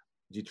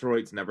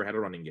 Detroit's never had a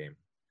running game.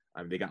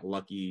 They got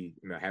lucky,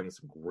 having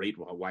some great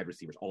wide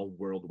receivers,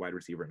 all-world wide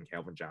receiver in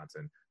Calvin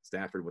Johnson.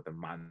 Stafford with a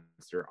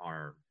monster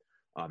arm.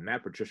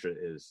 Matt Patricia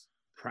is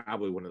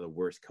probably one of the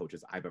worst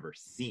coaches I've ever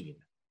seen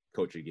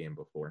coach a game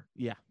before.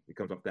 Yeah. He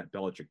comes off that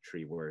Belichick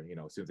tree where,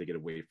 as soon as they get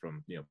away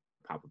from,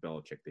 Papa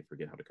Belichick, they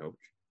forget how to coach.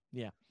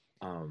 Yeah.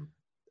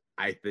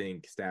 I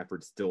think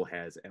Stafford still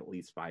has at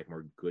least 5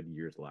 more good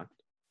years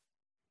left.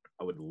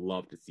 I would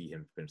love to see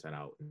him finish that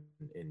out in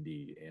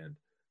Indy and,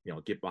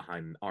 get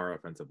behind our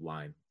offensive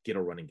line, get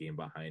a running game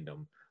behind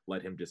him,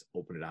 let him just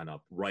open it on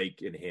up.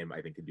 Reich and him,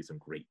 I think, could do some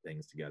great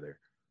things together.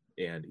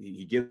 And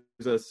he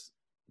gives us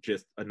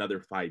just another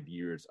 5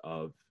 years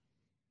of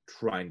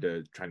trying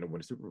to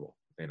win a Super Bowl.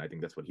 And I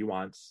think that's what he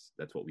wants.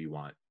 That's what we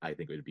want. I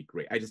think it would be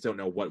great. I just don't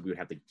know what we would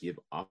have to give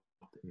up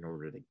in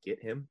order to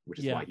get him, which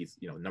is why he's,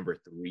 number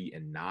 3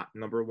 and not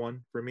number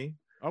 1 for me.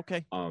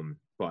 Okay.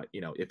 But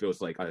if it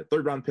was like a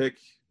 3rd round pick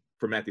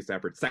for Matthew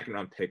Stafford, 2nd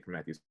round pick for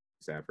Matthew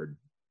Stafford,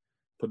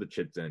 put the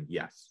chips in.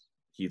 Yes,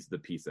 he's the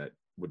piece that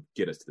would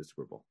get us to the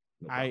Super Bowl.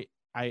 No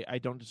I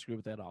don't disagree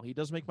with that at all. He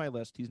does make my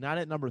list. He's not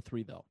at number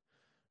 3 though.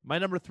 My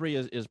number 3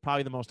 is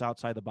probably the most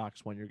outside the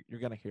box one you're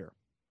going to hear.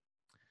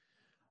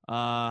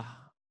 All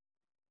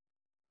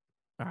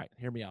right,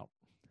 hear me out.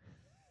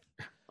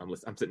 I'm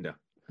sitting down.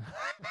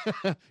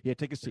 Yeah,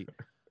 take a seat.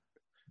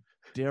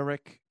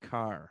 Derek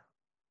Carr.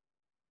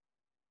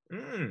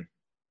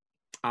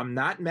 I'm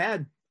not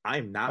mad.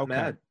 I'm not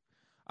mad.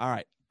 All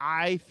right.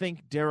 I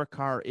think Derek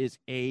Carr is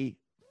a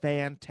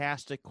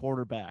fantastic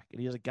quarterback, and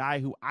he's a guy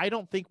who I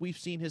don't think we've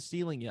seen his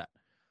ceiling yet.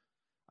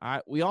 All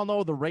right. We all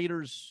know the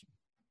Raiders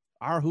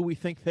are who we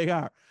think they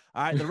are.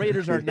 All right. The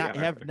Raiders have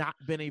not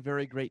been a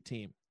very great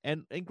team.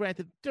 And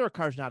granted, Derek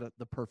Carr's not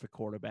the perfect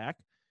quarterback.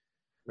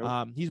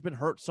 Nope. He's been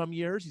hurt some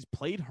years. He's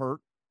played hurt,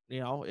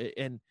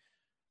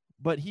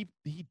 but he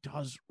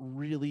does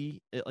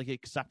really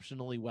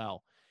exceptionally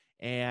well.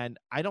 And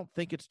I don't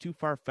think it's too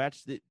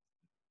far-fetched that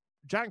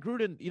John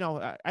Gruden,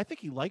 I think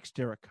he likes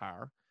Derek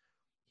Carr.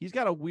 He's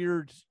got a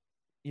weird,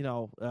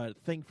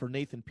 thing for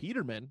Nathan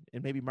Peterman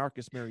and maybe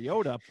Marcus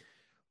Mariota.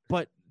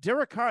 But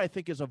Derek Carr, I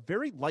think, is a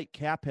very light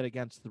cap hit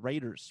against the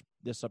Raiders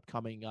this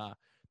upcoming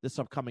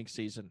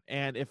season.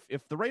 And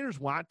if the Raiders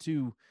want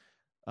to,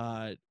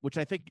 which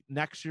I think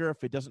next year,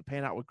 if it doesn't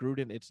pan out with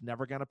Gruden, it's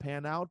never going to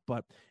pan out.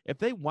 But if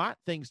they want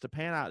things to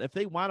pan out, if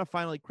they want to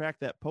finally crack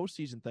that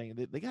postseason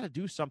thing, they got to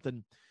do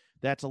something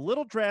that's a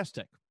little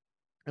drastic.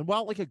 And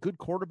while a good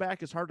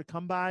quarterback is hard to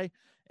come by,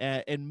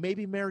 and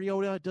maybe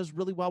Mariota does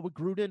really well with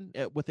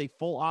Gruden with a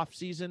full off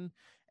season,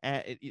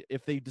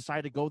 if they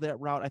decide to go that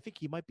route, I think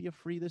he might be a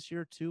free this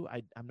year too.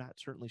 I'm not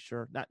certainly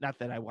sure. Not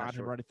that I want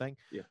him or anything.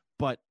 Yeah.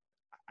 But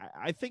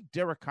I think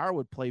Derek Carr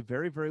would play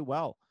very, very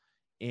well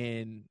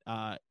in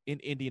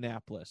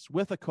Indianapolis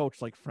with a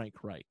coach like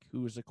Frank Reich,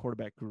 who is a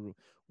quarterback guru,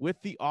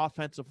 with the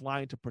offensive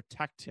line to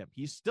protect him.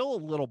 He's still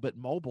a little bit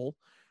mobile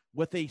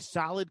with a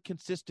solid,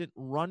 consistent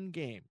run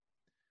game.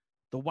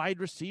 The wide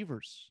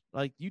receivers,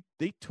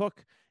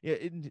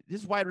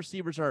 his wide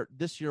receivers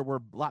this year were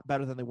a lot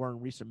better than they were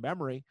in recent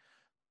memory,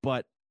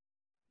 but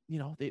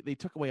they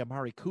took away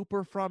Amari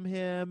Cooper from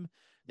him.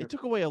 They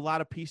took away a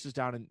lot of pieces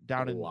down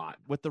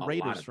with the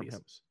Raiders from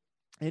him,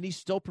 and he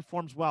still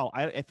performs well.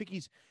 I think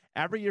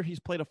every year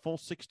he's played a full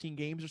 16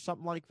 games or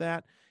something like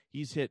that.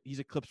 He's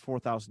eclipsed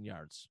 4,000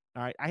 yards.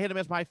 All right, I had him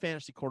as my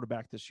fantasy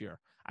quarterback this year.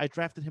 I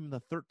drafted him in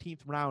the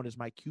 13th round as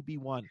my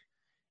QB1,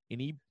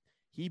 and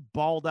he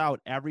balled out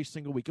every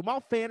single week. And while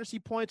fantasy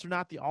points are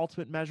not the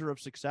ultimate measure of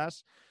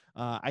success,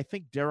 I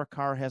think Derek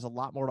Carr has a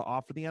lot more to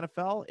offer the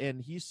NFL,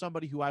 and he's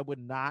somebody who I would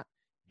not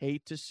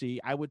hate to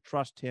see. I would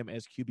trust him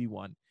as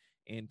QB1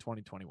 in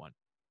 2021.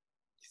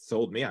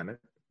 Sold me on it.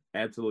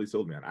 Absolutely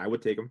sold me on it. I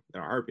would take him in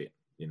a heartbeat.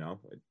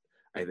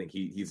 I think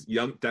he's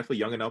young, definitely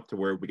young enough to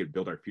where we could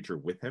build our future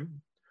with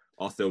him.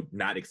 Also,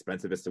 not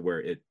expensive as to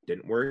where it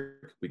didn't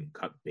work. We can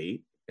cut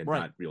bait and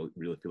not really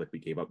feel like we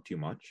gave up too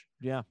much.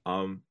 Yeah.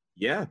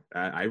 Yeah,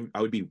 I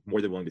would be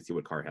more than willing to see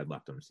what Carr had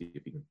left him, see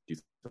if he can do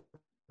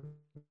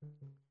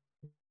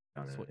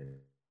something.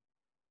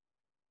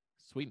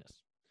 Sweetness.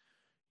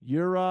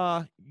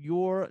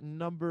 Your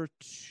number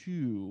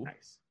 2.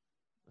 Nice.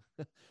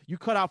 You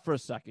cut out for a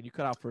second.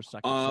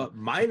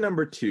 My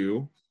number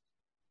 2.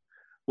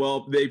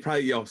 Well, they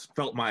probably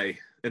felt my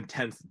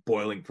intense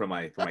boiling from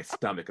my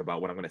stomach about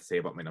what I'm going to say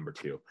about my number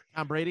 2.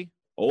 Tom Brady.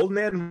 Old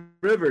man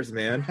Rivers,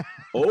 man.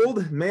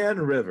 Old man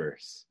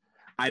Rivers.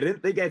 I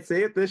didn't think I'd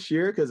say it this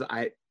year because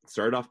I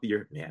started off the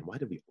year, man, why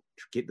did we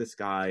get this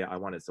guy? I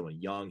wanted someone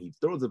young. He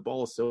throws the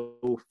ball so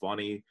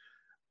funny.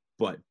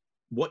 But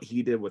what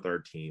he did with our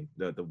team,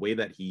 the way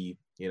that he,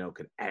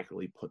 could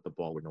accurately put the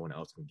ball where no one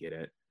else can get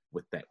it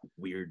with that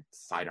weird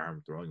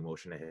sidearm throwing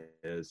motion of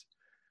his,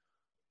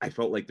 I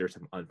felt like there's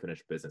some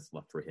unfinished business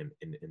left for him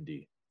in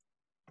Indy.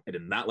 I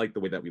did not like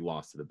the way that we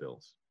lost to the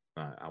Bills.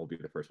 I will be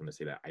the first one to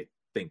say that. I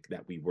think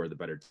that we were the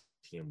better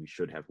team. We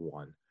should have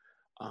won.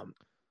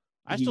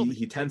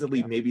 He tends to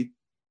leave maybe.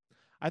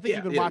 I think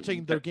even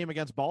watching their game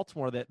against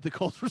Baltimore, that the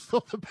Colts were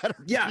still the better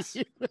team. Yes.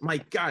 My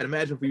God,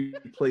 imagine if we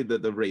played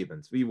the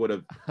Ravens. We'd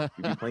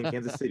be playing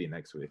Kansas City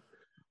next week.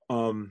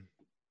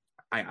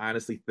 I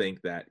honestly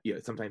think that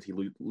sometimes he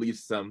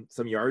leaves some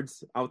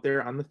yards out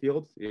there on the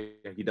field.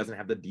 He doesn't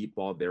have the deep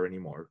ball there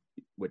anymore,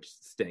 which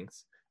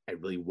stinks. I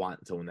really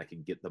want someone that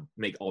can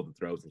make all the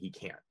throws, and he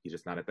can't. He's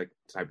just not at the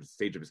type of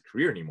stage of his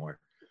career anymore.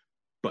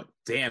 But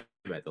damn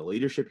it, the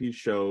leadership he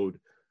showed,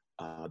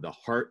 the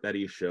heart that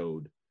he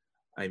showed.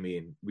 I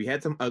mean, we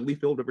had some ugly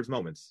Phil Rivers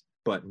moments,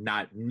 but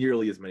not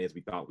nearly as many as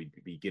we thought we'd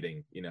be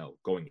getting,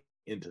 going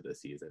into the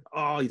season.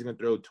 Oh, he's going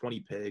to throw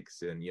 20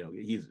 picks and,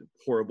 he's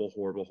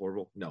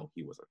horrible. No,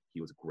 he wasn't.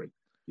 He was great.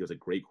 He was a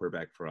great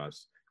quarterback for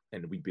us,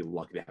 and we'd be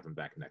lucky to have him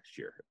back next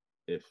year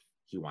if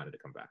he wanted to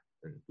come back,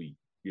 and we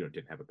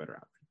didn't have a better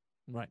option.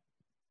 Right.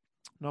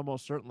 No,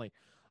 most certainly.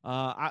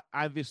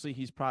 Obviously,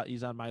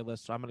 he's on my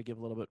list, so I'm going to give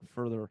a little bit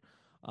further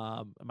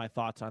my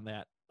thoughts on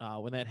that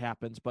when that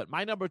happens. But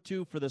my number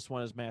 2 for this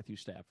one is Matthew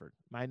Stafford.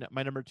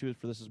 My number 2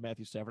 for this is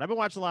Matthew Stafford. I've been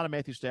watching a lot of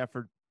Matthew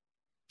Stafford,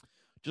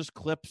 just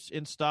clips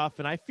and stuff,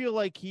 and I feel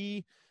like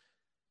he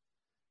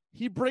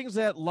he brings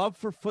that love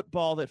for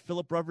football that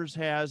Philip Rivers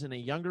has in a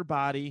younger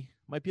body.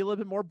 Might be a little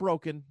bit more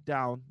broken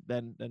down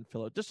than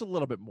Philip, just a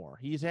little bit more.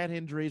 He's had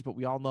injuries, but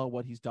we all know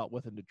what he's dealt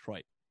with in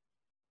Detroit.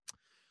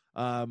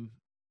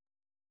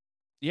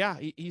 Yeah,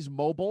 he's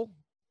mobile.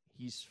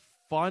 He's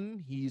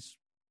fun. He's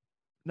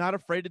not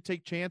afraid to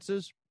take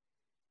chances.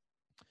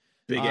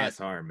 Big ass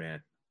arm,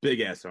 man.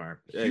 Big ass arm.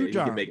 Huge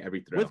arm. Can make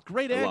every throw with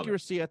great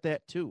accuracy at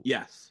that too.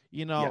 Yes.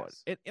 You know,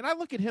 yes. And I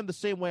look at him the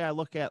same way I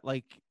look at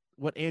like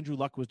what Andrew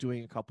Luck was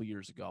doing a couple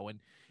years ago.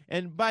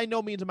 And by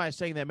no means am I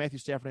saying that Matthew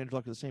Stafford and Andrew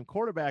Luck are the same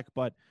quarterback,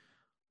 but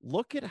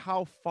look at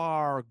how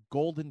far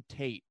Golden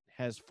Tate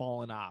has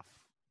fallen off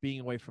being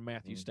away from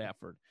Matthew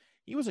Stafford.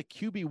 He was a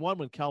QB1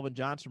 when Calvin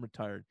Johnson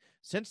retired.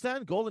 Since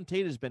then, Golden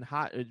Tate has been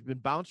hot. It's been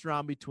bounced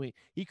around between.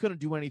 He couldn't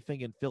do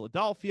anything in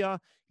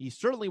Philadelphia. He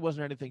certainly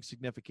wasn't anything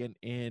significant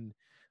in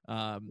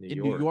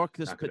New York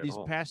this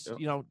past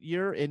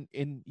year. And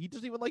he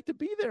doesn't even like to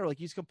be there. Like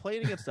he's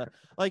complaining and stuff.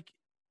 Like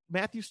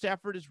Matthew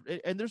Stafford is,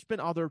 and there's been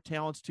other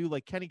talents too,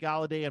 like Kenny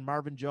Golladay and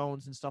Marvin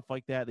Jones and stuff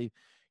like that. They,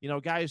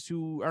 guys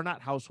who are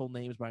not household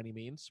names by any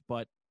means,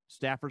 but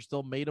Stafford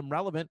still made them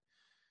relevant.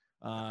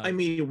 I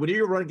mean, when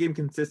your running game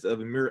consists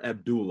of Amir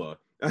Abdullah,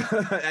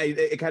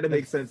 it kind of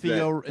makes sense.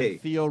 Theo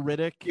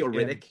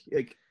Riddick,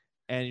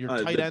 and your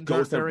tight ends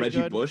aren't very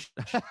Reggie good. Bush,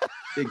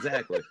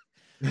 exactly.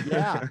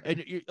 Yeah, and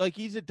he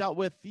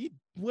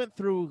went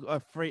through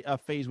a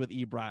phase with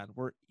Ebron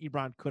where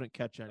Ebron couldn't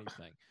catch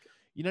anything.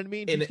 You know what I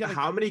mean? And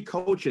how many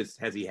coaches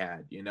has he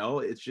had?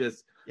 It's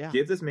just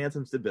give this man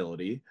some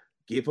stability.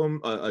 Give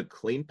him a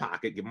clean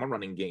pocket. Give him a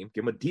running game.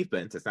 Give him a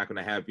defense that's not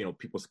going to have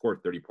people score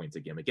 30 points a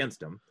game against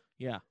him.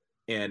 Yeah.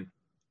 And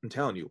I'm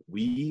telling you,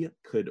 we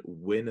could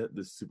win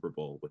the Super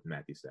Bowl with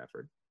Matthew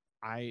Stafford.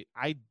 I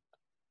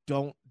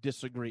don't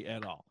disagree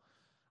at all.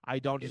 I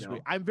don't disagree.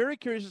 I'm very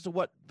curious as to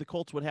what the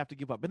Colts would have to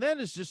give up. And then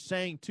it's just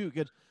saying, too,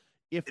 because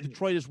if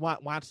Detroit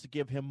wants to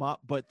give him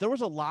up. But there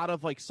was a lot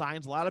of,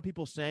 signs, a lot of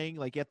people saying,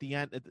 at the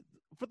end,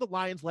 for the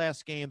Lions'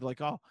 last game, they're like,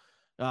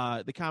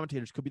 the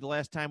commentators, could be the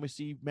last time we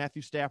see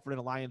Matthew Stafford in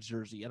a Lions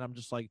jersey. And I'm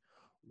just like,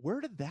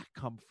 where did that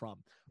come from?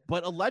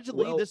 But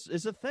allegedly, this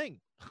is a thing.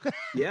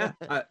 Yeah,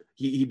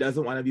 he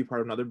doesn't want to be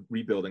part of another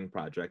rebuilding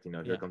project.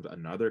 Here comes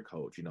another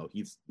coach.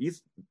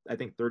 He's I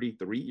think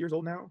 33 years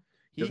old now.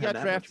 He got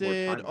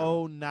drafted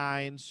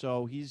 09,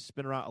 so he's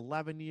been around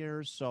 11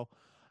 years. So,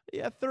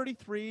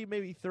 33,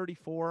 maybe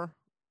 34.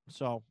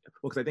 So,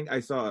 because I think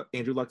I saw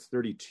Andrew Luck's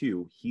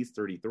 32. He's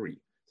 33.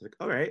 It's like,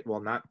 all right,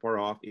 well, not far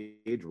off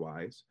age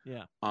wise.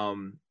 Yeah.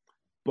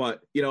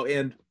 But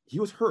and he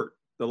was hurt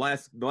the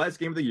last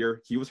game of the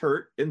year. He was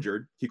hurt,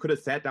 injured. He could have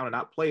sat down and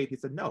not played. He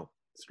said, no.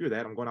 Screw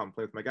that. I'm going out and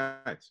play with my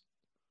guys.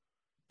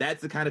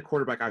 That's the kind of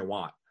quarterback I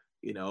want.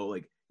 He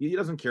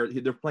doesn't care.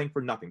 They're playing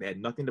for nothing. They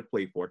had nothing to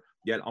play for.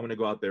 Yet I'm going to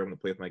go out there. I'm going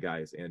to play with my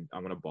guys, and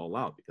I'm going to ball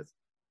out because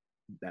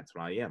that's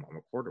what I am. I'm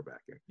a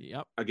quarterback. And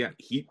yep. Again,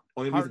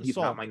 reason he's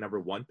not my number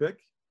one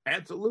pick.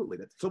 Absolutely,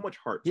 that's so much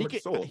heart, so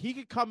much soul. He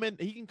could come in.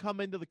 He can come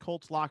into the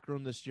Colts locker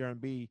room this year and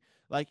be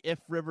like, if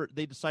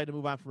they decide to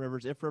move on from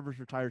Rivers, if Rivers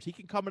retires, he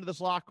can come into this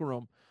locker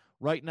room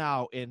right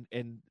now, and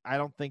I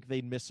don't think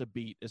they'd miss a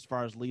beat as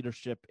far as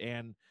leadership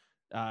and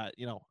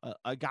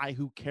a guy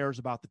who cares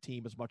about the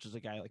team as much as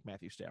a guy like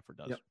Matthew Stafford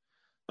does. Yep.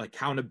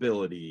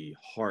 Accountability,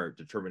 heart,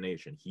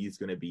 determination. He's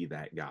going to be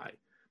that guy,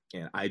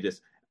 and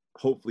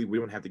hopefully we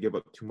don't have to give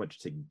up too much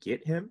to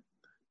get him.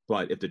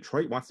 But if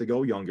Detroit wants to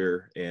go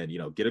younger and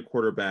get a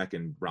quarterback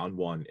in round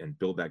one and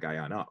build that guy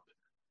on up,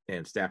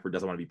 and Stafford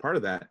doesn't want to be part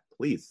of that,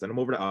 please send him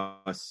over to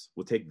us.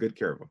 We'll take good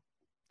care of him.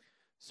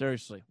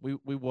 Seriously,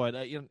 we would.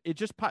 It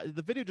just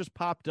the video just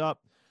popped up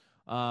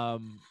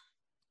on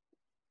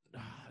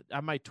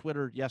my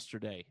Twitter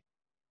yesterday.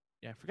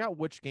 Yeah, I forgot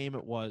which game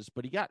it was,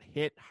 but he got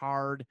hit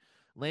hard,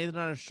 landed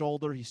on his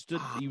shoulder.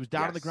 He was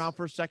down on the ground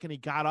for a second. He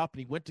got up and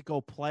he went to go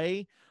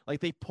play. I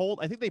think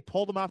they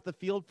pulled him off the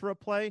field for a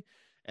play,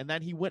 and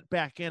then he went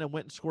back in and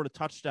went and scored a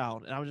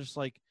touchdown. And I was just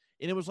like,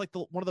 and it was like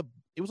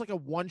it was like a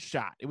one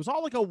shot. It was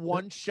all like a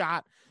one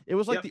shot. It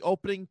was like the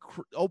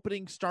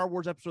opening Star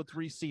Wars Episode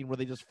 3 scene where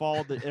they just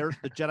followed the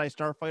Jedi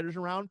starfighters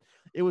around.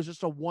 It was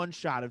just a one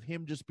shot of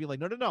him just being like,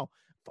 no,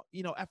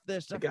 F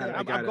this. I'm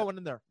going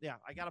in there. Yeah,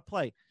 I got to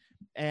play.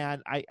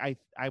 And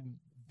I'm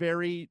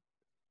very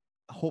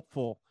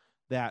hopeful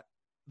that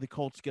the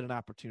Colts get an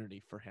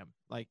opportunity for him.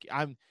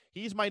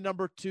 He's my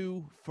number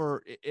 2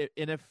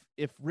 and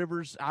if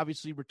Rivers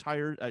obviously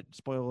retired,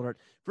 spoiler alert,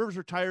 if Rivers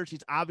retires,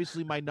 he's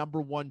obviously my number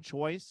 1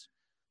 choice,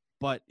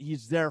 but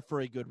he's there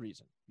for a good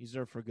reason.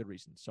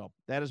 So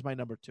that is my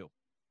number 2.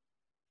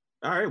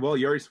 All right. Well,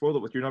 you already spoiled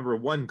it with your number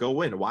 1.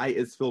 Go in. Why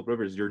is Philip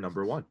Rivers your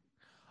number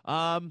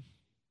 1?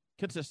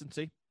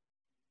 Consistency.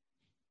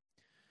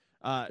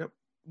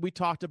 We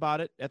talked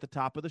about it at the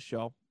top of the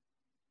show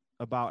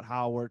about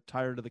how we're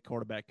tired of the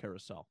quarterback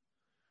carousel.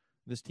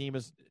 This team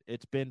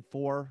it's been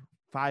 4-5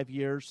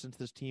 years since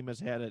this team has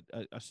had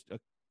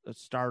a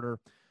starter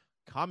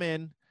come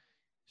in,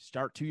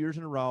 start 2 years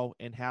in a row,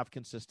 and have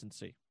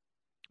consistency.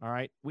 All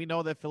right. We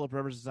know that Philip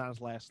Rivers is on his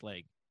last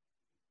leg.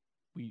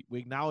 We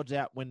acknowledge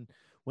that when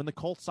the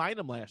Colts signed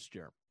him last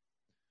year.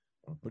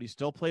 but he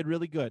still played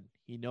really good.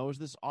 He knows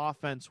this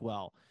offense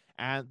well.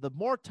 And the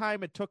more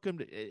time it took him,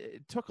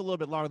 it took a little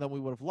bit longer than we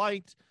would have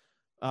liked,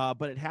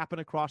 but it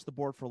happened across the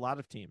board for a lot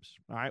of teams.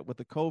 All right, with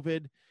the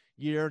COVID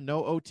year,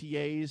 no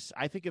OTAs.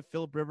 I think if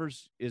Philip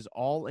Rivers is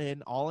all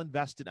in, all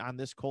invested on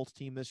this Colts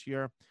team this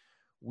year,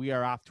 we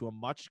are off to a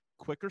much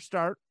quicker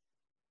start.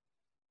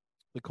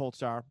 The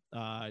Colts are.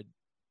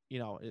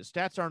 His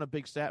stats aren't a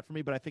big stat for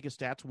me, but I think his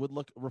stats would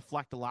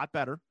reflect a lot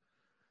better.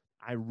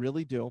 I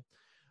really do.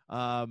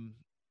 And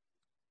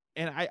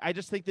I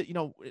just think that,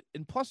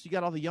 and plus you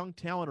got all the young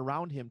talent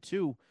around him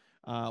too.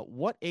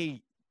 What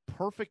a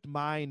perfect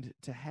mind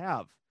to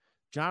have.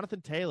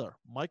 Jonathan Taylor,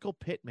 Michael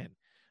Pittman,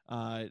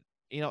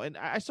 and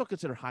I still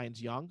consider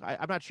Hines young.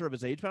 I'm not sure of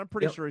his age, but I'm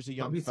pretty sure he's a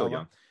young fella. Still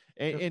young.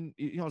 And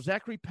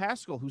Zachary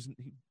Pascal, who's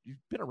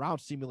been around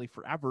seemingly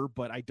forever,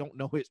 but I don't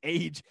know his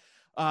age.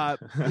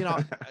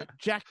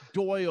 Jack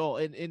Doyle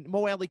and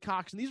Mo Alley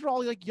Cox, and these are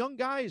all like young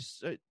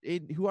guys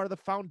who are the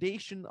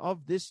foundation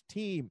of this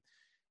team.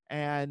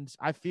 And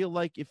I feel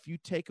like if you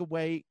take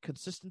away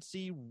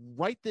consistency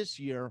right this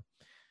year,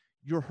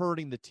 you're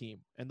hurting the team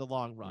in the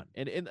long run.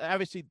 And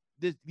obviously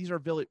these are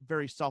very,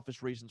 very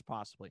selfish reasons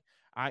possibly.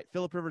 All right,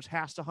 Philip Rivers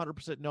has to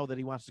 100% know that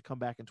he wants to come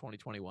back in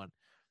 2021.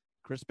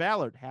 Chris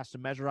Ballard has to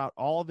measure out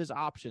all of his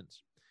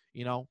options.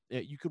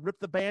 You could rip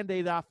the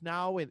Band-Aid off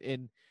now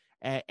and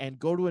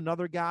go to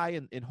another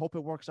guy and hope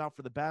it works out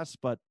for the best.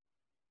 But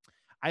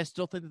I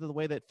still think that the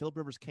way that Philip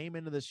Rivers came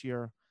into this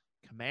year,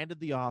 commanded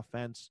the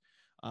offense,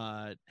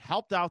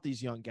 helped out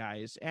these young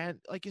guys. And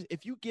like,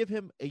 if you give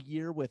him a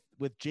year with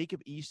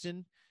Jacob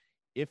Eason,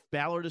 if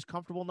Ballard is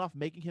comfortable enough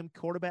making him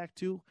quarterback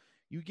too,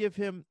 you give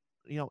him,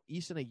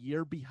 Eason a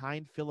year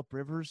behind Philip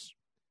Rivers,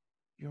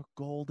 you're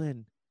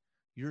golden.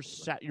 You're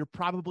set. You're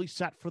probably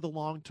set for the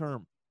long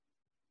term.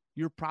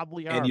 You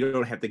probably are. And you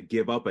don't have to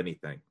give up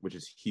anything, which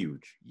is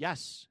huge.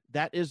 Yes,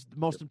 that is the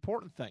most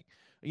important thing.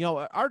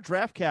 Our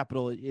draft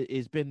capital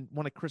has been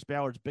one of Chris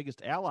Ballard's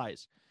biggest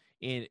allies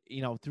in,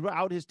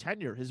 throughout his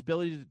tenure, his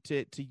ability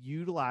to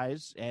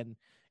utilize and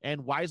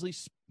wisely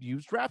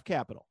use draft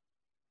capital.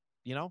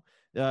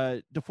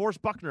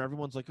 DeForest Buckner,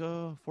 everyone's like,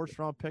 oh, first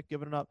round pick,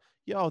 giving it up.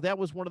 That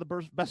was one of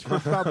the best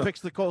first round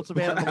picks the Colts have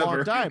had in a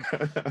long time,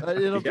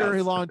 in a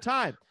very long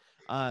time.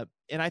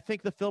 And I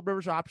think the Philip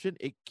Rivers option,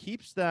 it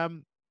keeps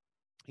them,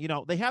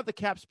 they have the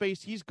cap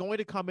space. He's going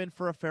to come in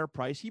for a fair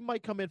price. He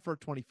might come in for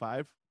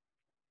 25.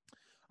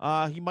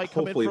 He might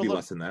come hopefully in for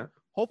less than that.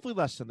 Hopefully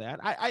less than that.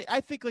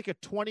 I think like a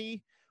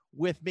 20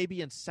 with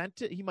maybe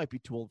incentive. He might be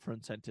too old for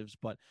incentives,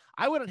 but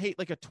I wouldn't hate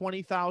like a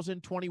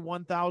 20,000,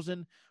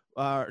 21,000,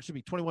 it should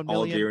be 21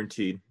 million. All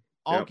guaranteed.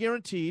 All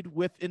guaranteed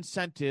with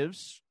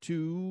incentives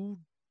to,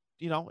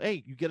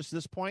 hey, you get us to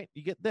this point,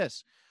 you get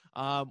this.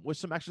 With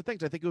some extra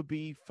things, I think it would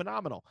be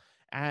phenomenal.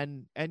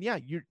 And yeah,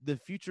 the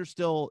future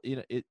still,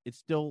 it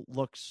still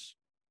looks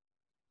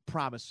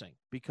promising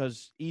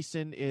because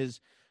Eason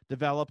is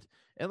developed.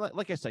 And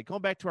like I said,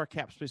 going back to our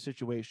cap space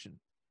situation,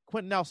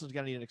 Quentin Nelson's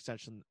going to need an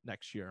extension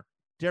next year.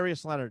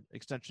 Darius Leonard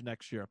extension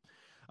next year.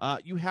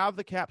 You have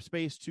the cap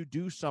space to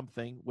do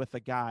something with a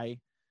guy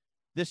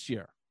this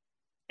year.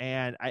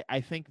 And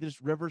I think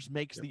this Rivers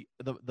makes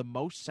the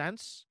most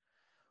sense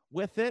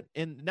with it.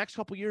 In the next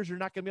couple of years, you're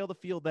not going to be able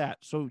to feel that.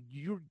 So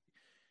you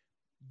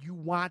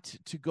want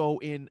to go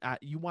in,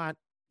 you want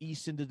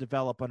Eason to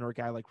develop under a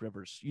guy like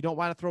Rivers. You don't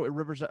want to throw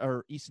Rivers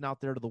or Eason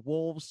out there to the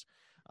Wolves,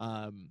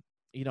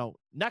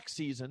 next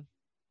season,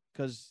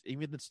 because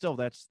even still,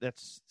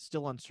 that's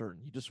still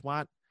uncertain. You just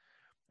want,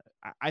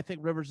 I think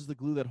Rivers is the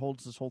glue that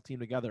holds this whole team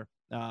together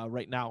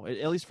right now,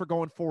 at least for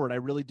going forward. I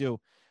really do.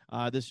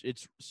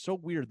 It's so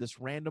weird. This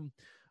random,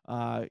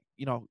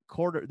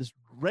 this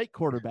great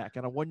quarterback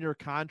on a 1-year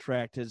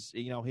contract is,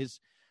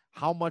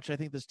 how much I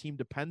think this team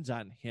depends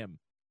on him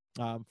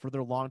for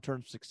their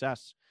long-term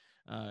success.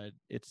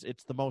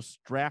 It's the most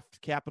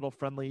draft capital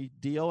friendly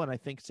deal, and I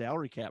think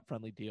salary cap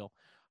friendly deal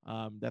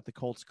that the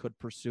Colts could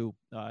pursue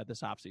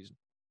this offseason.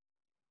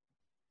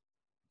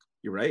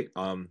 You're right.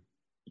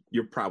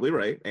 You're probably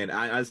right. And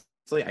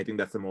honestly, I think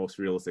that's the most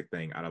realistic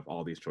thing out of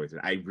all these choices.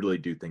 I really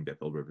do think that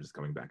Phil Rivers is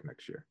coming back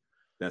next year.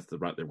 That's the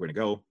route that we're going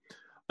to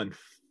go.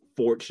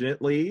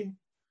 Unfortunately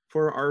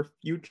for our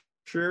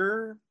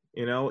future,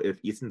 if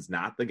Eason's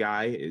not the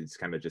guy, it's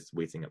kind of just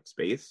wasting up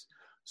space.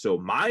 So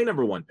my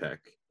number one pick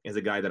is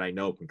a guy that I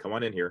know can come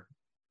on in here,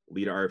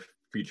 lead our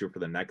future for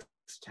the next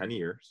 10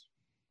 years,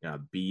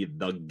 be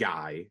the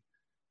guy.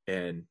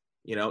 And,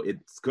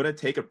 it's going to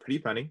take a pretty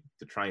penny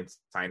to try and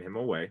sign him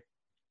away.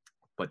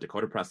 But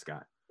Dakota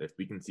Prescott, if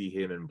we can see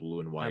him in blue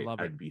and white,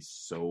 I'd be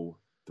so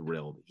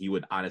thrilled. He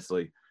would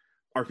honestly,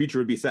 our future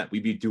would be set.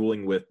 We'd be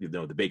dueling with,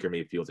 the Baker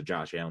Mayfields, the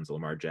Josh Allens, the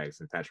Lamar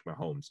Jackson, Patrick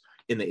Mahomes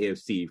in the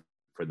AFC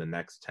for the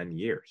next 10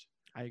 years.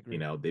 I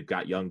agree. They've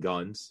got young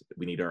guns.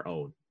 We need our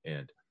own.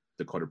 And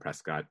Dakota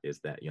Prescott is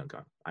that young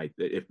gun.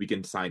 If we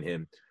can sign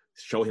him,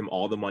 show him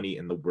all the money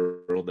in the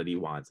world that he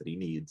wants, that he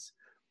needs,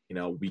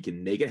 we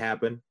can make it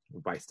happen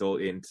by still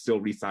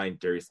re-sign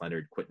Darius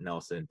Leonard, Quentin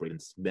Nelson, Braden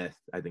Smith.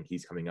 I think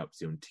he's coming up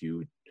soon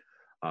too.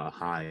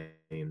 Hines.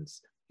 You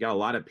got a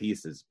lot of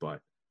pieces, but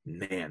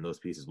man, those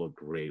pieces look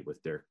great with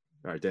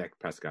Dak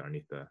Prescott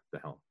underneath the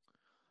helm.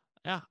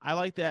 Yeah, I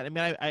like that. I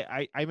mean,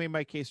 I made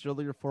my case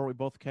earlier for it. We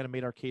both kind of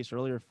made our case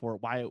earlier for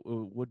why it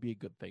would be a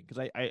good thing,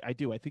 because I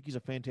do. I think he's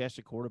a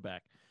fantastic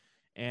quarterback.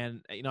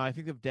 And, I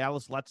think if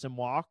Dallas lets him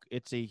walk,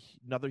 it's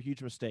another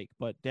huge mistake.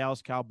 But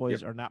Dallas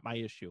Cowboys are not my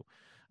issue.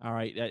 All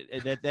right.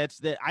 That's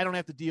that. I don't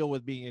have to deal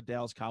with being a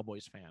Dallas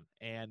Cowboys fan.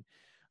 And,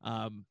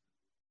 I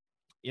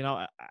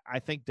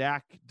think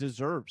Dak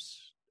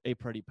deserves a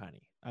pretty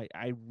penny.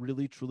 I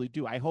really, truly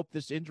do. I hope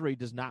this injury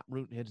has not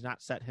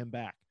set him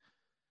back.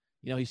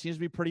 He seems to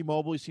be pretty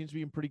mobile. He seems to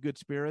be in pretty good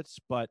spirits,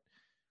 but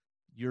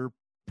you're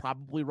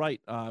probably right.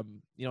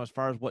 As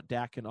far as what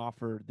Dak can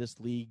offer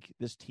this league,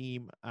 this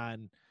team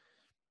on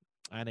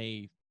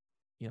a,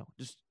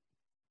 just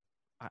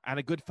on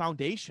a good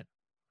foundation,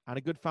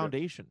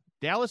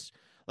 Dallas,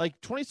 like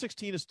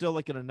 2016 is still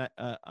like an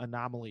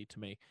anomaly to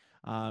me,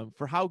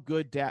 for how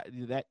good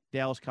that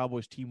Dallas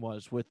Cowboys team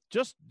was, with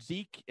just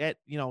Zeke at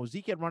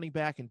running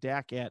back and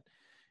Dak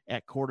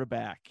at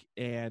quarterback,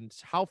 and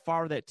how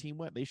far that team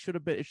went. It should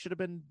have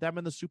been them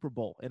in the Super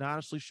Bowl, and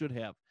honestly should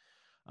have.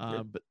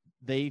 But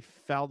they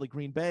fell to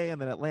Green Bay,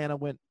 and then Atlanta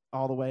went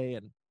all the way.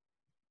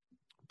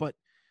 But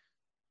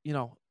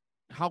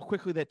how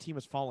quickly that team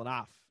has fallen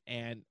off.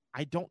 And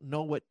I don't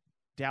know what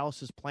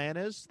Dallas's plan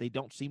is. They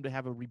don't seem to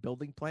have a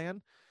rebuilding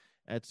plan.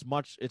 It's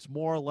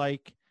more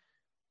like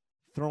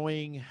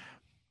throwing.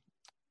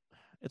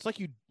 It's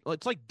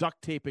like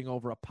duct taping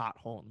over a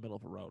pothole in the middle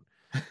of a road.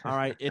 All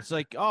right. It's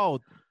like, oh,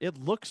 it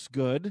looks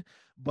good,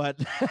 but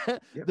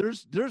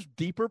there's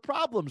deeper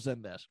problems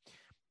in this.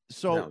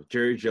 So no,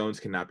 Jerry Jones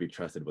cannot be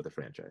trusted with a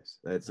franchise.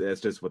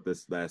 That's just what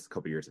this last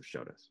couple of years have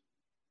showed us.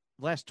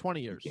 Last 20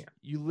 years,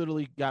 you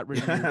literally got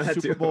rid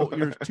of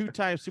your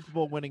two-time Super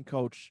Bowl winning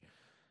coach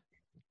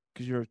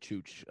because you're a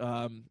chooch.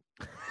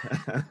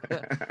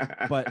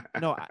 But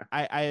no,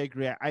 I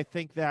agree. I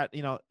think that,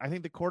 I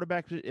think the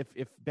quarterback,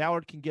 if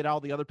Ballard can get all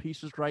the other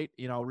pieces right,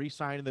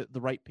 re-sign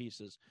the right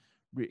pieces,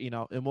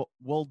 and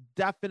we'll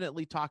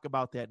definitely talk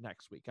about that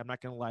next week. I'm not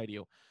going to lie to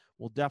you.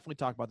 We'll definitely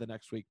talk about that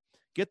next week.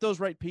 Get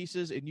those right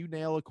pieces, and you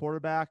nail a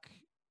quarterback.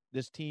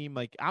 This team,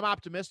 I'm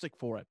optimistic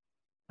for it.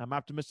 I'm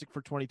optimistic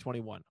for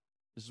 2021.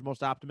 This is the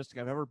most optimistic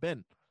I've ever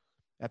been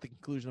at the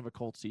conclusion of a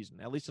Colts season,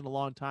 at least in a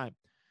long time.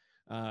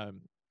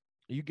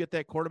 You get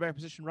that quarterback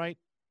position right,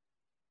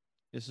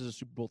 this is a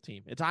Super Bowl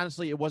team. It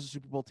was a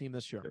Super Bowl team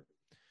this year.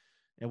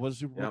 It was a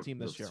Super Bowl team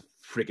this year.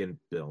 Freaking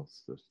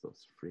Bills. Those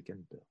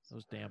freaking Bills.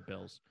 Those damn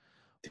Bills.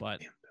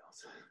 But damn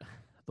Bills.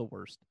 The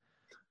worst.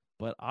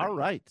 But all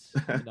right.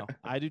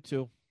 I do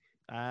too.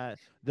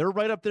 They're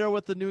right up there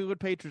with the New England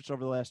Patriots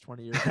over the last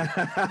 20 years.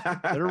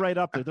 They're right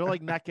up there. They're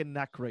like neck and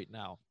neck right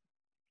now.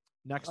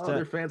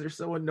 Their fans are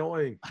so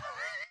annoying.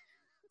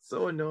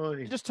 So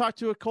annoying. I just talked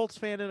to a Colts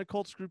fan in a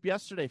Colts group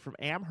yesterday from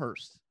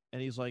Amherst, and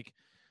he's like,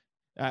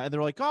 and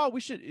they're like, oh, we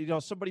should,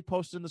 somebody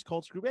posted in this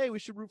Colts group, hey, we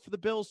should root for the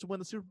Bills to win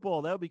the Super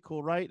Bowl. That would be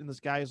cool, right? And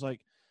this guy is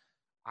like,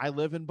 I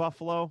live in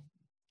Buffalo.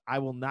 I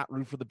will not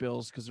root for the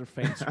Bills because their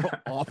fans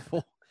are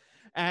awful.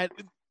 And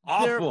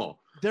awful.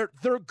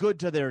 They're good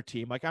to their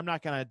team. Like, I'm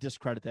not going to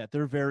discredit that.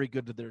 They're very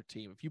good to their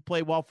team. If you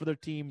play well for their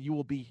team, you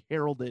will be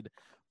heralded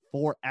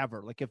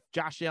forever. Like, if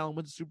Josh Allen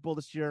wins the Super Bowl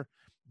this year,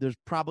 there's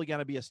probably going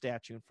to be a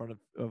statue in front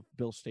of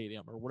Bill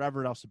Stadium or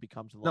whatever else it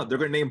becomes. No, they're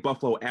going to name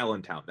Buffalo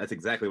Allentown. That's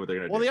exactly what they're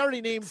going to do. Well, they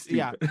already named,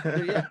 yeah.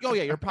 Oh,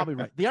 yeah, you're probably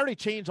right. They already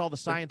changed all the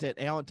signs at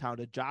Allentown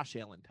to Josh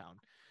Allentown.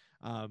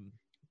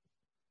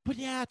 But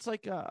yeah, it's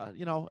like,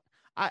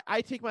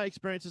 I take my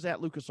experiences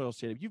at Lucas Oil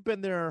Stadium. You've been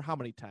there how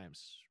many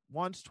times?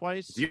 Once,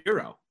 twice?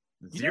 Zero.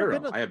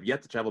 I have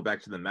yet to travel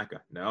back to the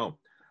Mecca. No,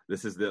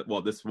 this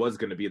was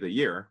going to be the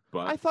year,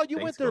 but I thought you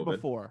went there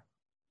before.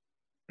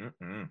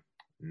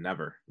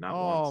 Never. Not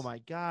once. Oh my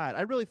God.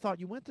 I really thought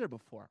you went there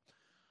before.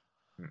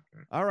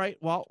 All right.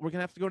 Well, we're going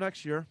to have to go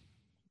next year.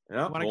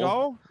 Yeah, you want to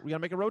go? We got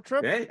to make a road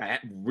trip? Hey,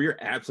 we're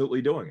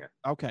absolutely doing it.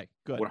 Okay,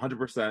 good.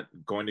 100%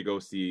 going to go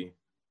see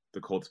the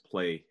Colts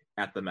play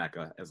at the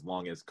Mecca as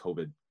long as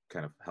COVID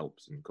kind of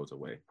helps and goes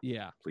away.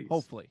 Yeah. Please.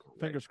 Hopefully.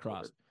 Fingers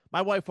crossed.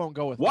 My wife won't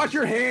go with me. Wash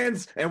your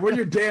hands and wear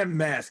your damn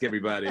mask,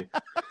 everybody.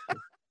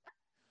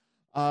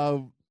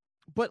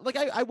 But like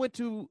I went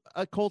to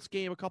a Colts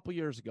game a couple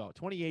years ago,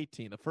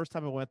 2018, the first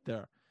time I went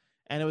there,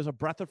 and it was a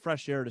breath of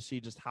fresh air to see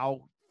just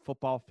how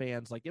football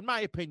fans, like in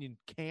my opinion,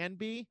 can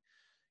be.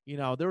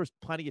 There was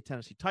plenty of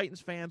Tennessee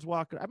Titans fans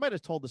walking. I might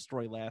have told the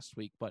story last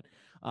week, but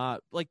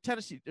like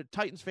Tennessee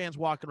Titans fans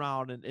walking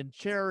around and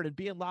cheering and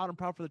being loud and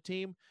proud for the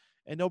team,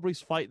 and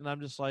nobody's fighting.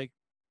 I'm just like,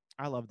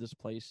 I love this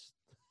place.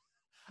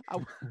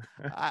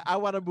 I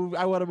want to move.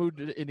 I want to move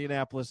to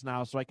Indianapolis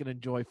now so I can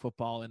enjoy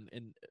football and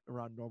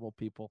around normal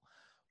people.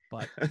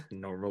 But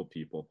normal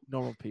people.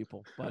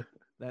 But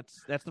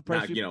that's the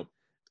price. Not,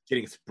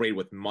 getting sprayed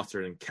with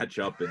mustard and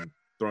ketchup and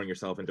throwing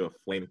yourself into a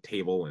flame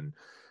table and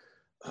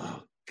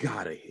oh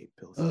God, I hate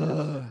Bills.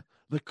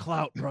 The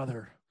clout,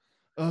 brother.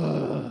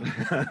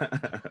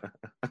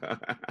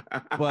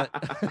 But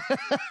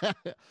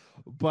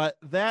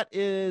that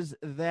is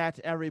that,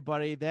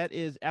 everybody. That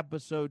is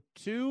episode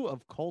 2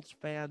 of Colts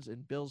Fans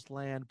in Bills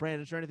Land.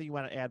 Brandon, is there anything you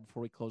want to add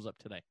before we close up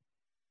today?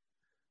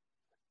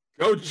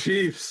 Go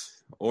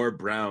Chiefs or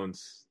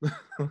Browns,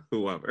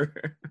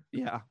 whoever.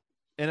 Yeah.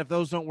 And if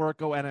those don't work,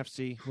 go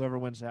NFC, whoever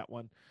wins that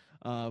one.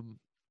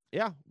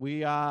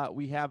 We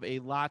have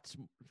a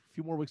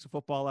few more weeks of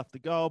football left to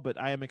go, but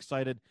I am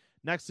excited.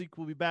 Next week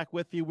we'll be back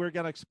with you. We're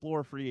going to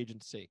explore free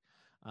agency,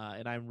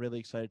 and I'm really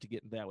excited to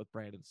get into that with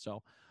Brandon.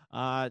 So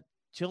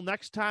till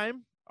next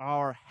time,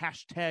 our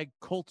hashtag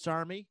Colts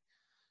Army.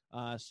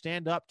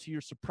 Stand up to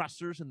your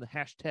suppressors in the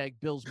hashtag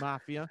Bills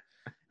Mafia.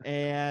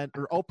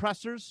 Or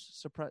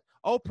oppressors.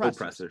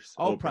 Oppressors.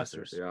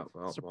 Yeah,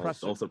 well, also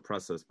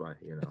press us by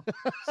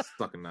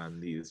sucking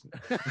on these.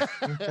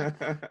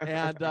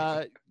 And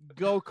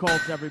go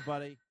Colts,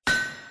 everybody.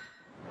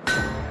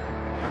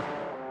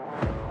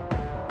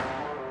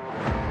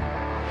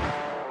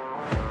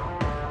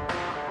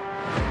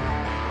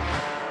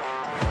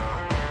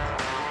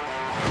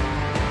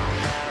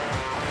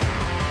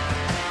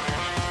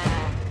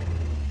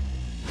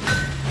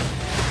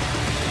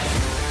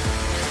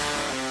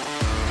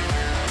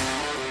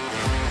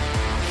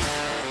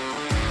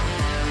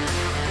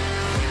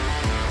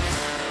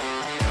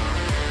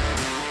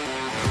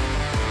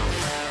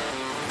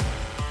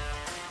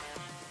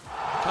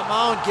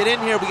 Get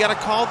in here. We got to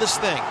call this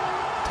thing.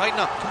 Tighten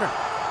up. Come here.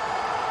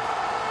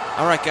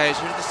 All right, guys.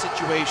 Here's the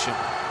situation.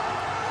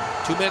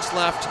 2 minutes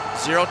left.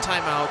 0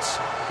 timeouts.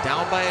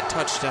 Down by a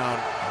touchdown.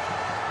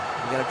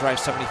 We got to drive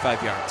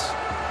 75 yards.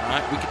 All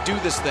right. We can do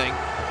this thing.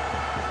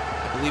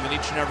 I believe in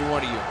each and every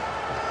one of you.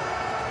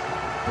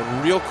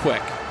 But real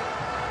quick,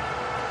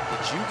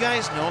 did you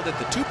guys know that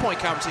the 2 Point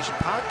Conversation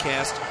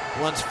podcast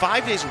runs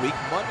 5 days a week,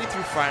 Monday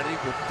through Friday,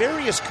 with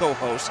various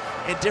co-hosts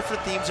and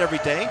different themes every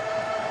day?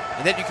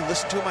 And then you can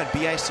listen to them on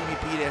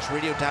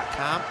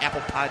bicbp-radio.com,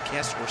 Apple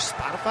Podcasts, or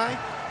Spotify.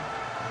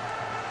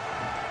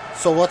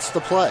 So what's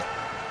the play?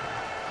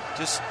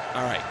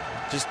 All right.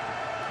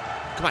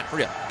 Come on,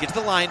 hurry up. Get to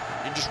the line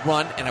and just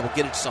run, and I will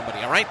get it to somebody,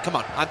 all right? Come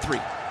on 3.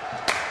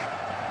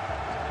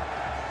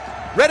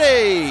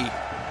 Ready.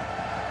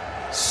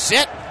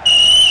 Set.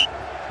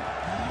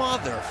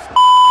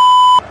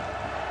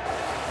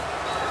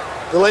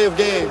 Delay of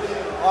game.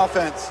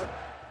 Offense.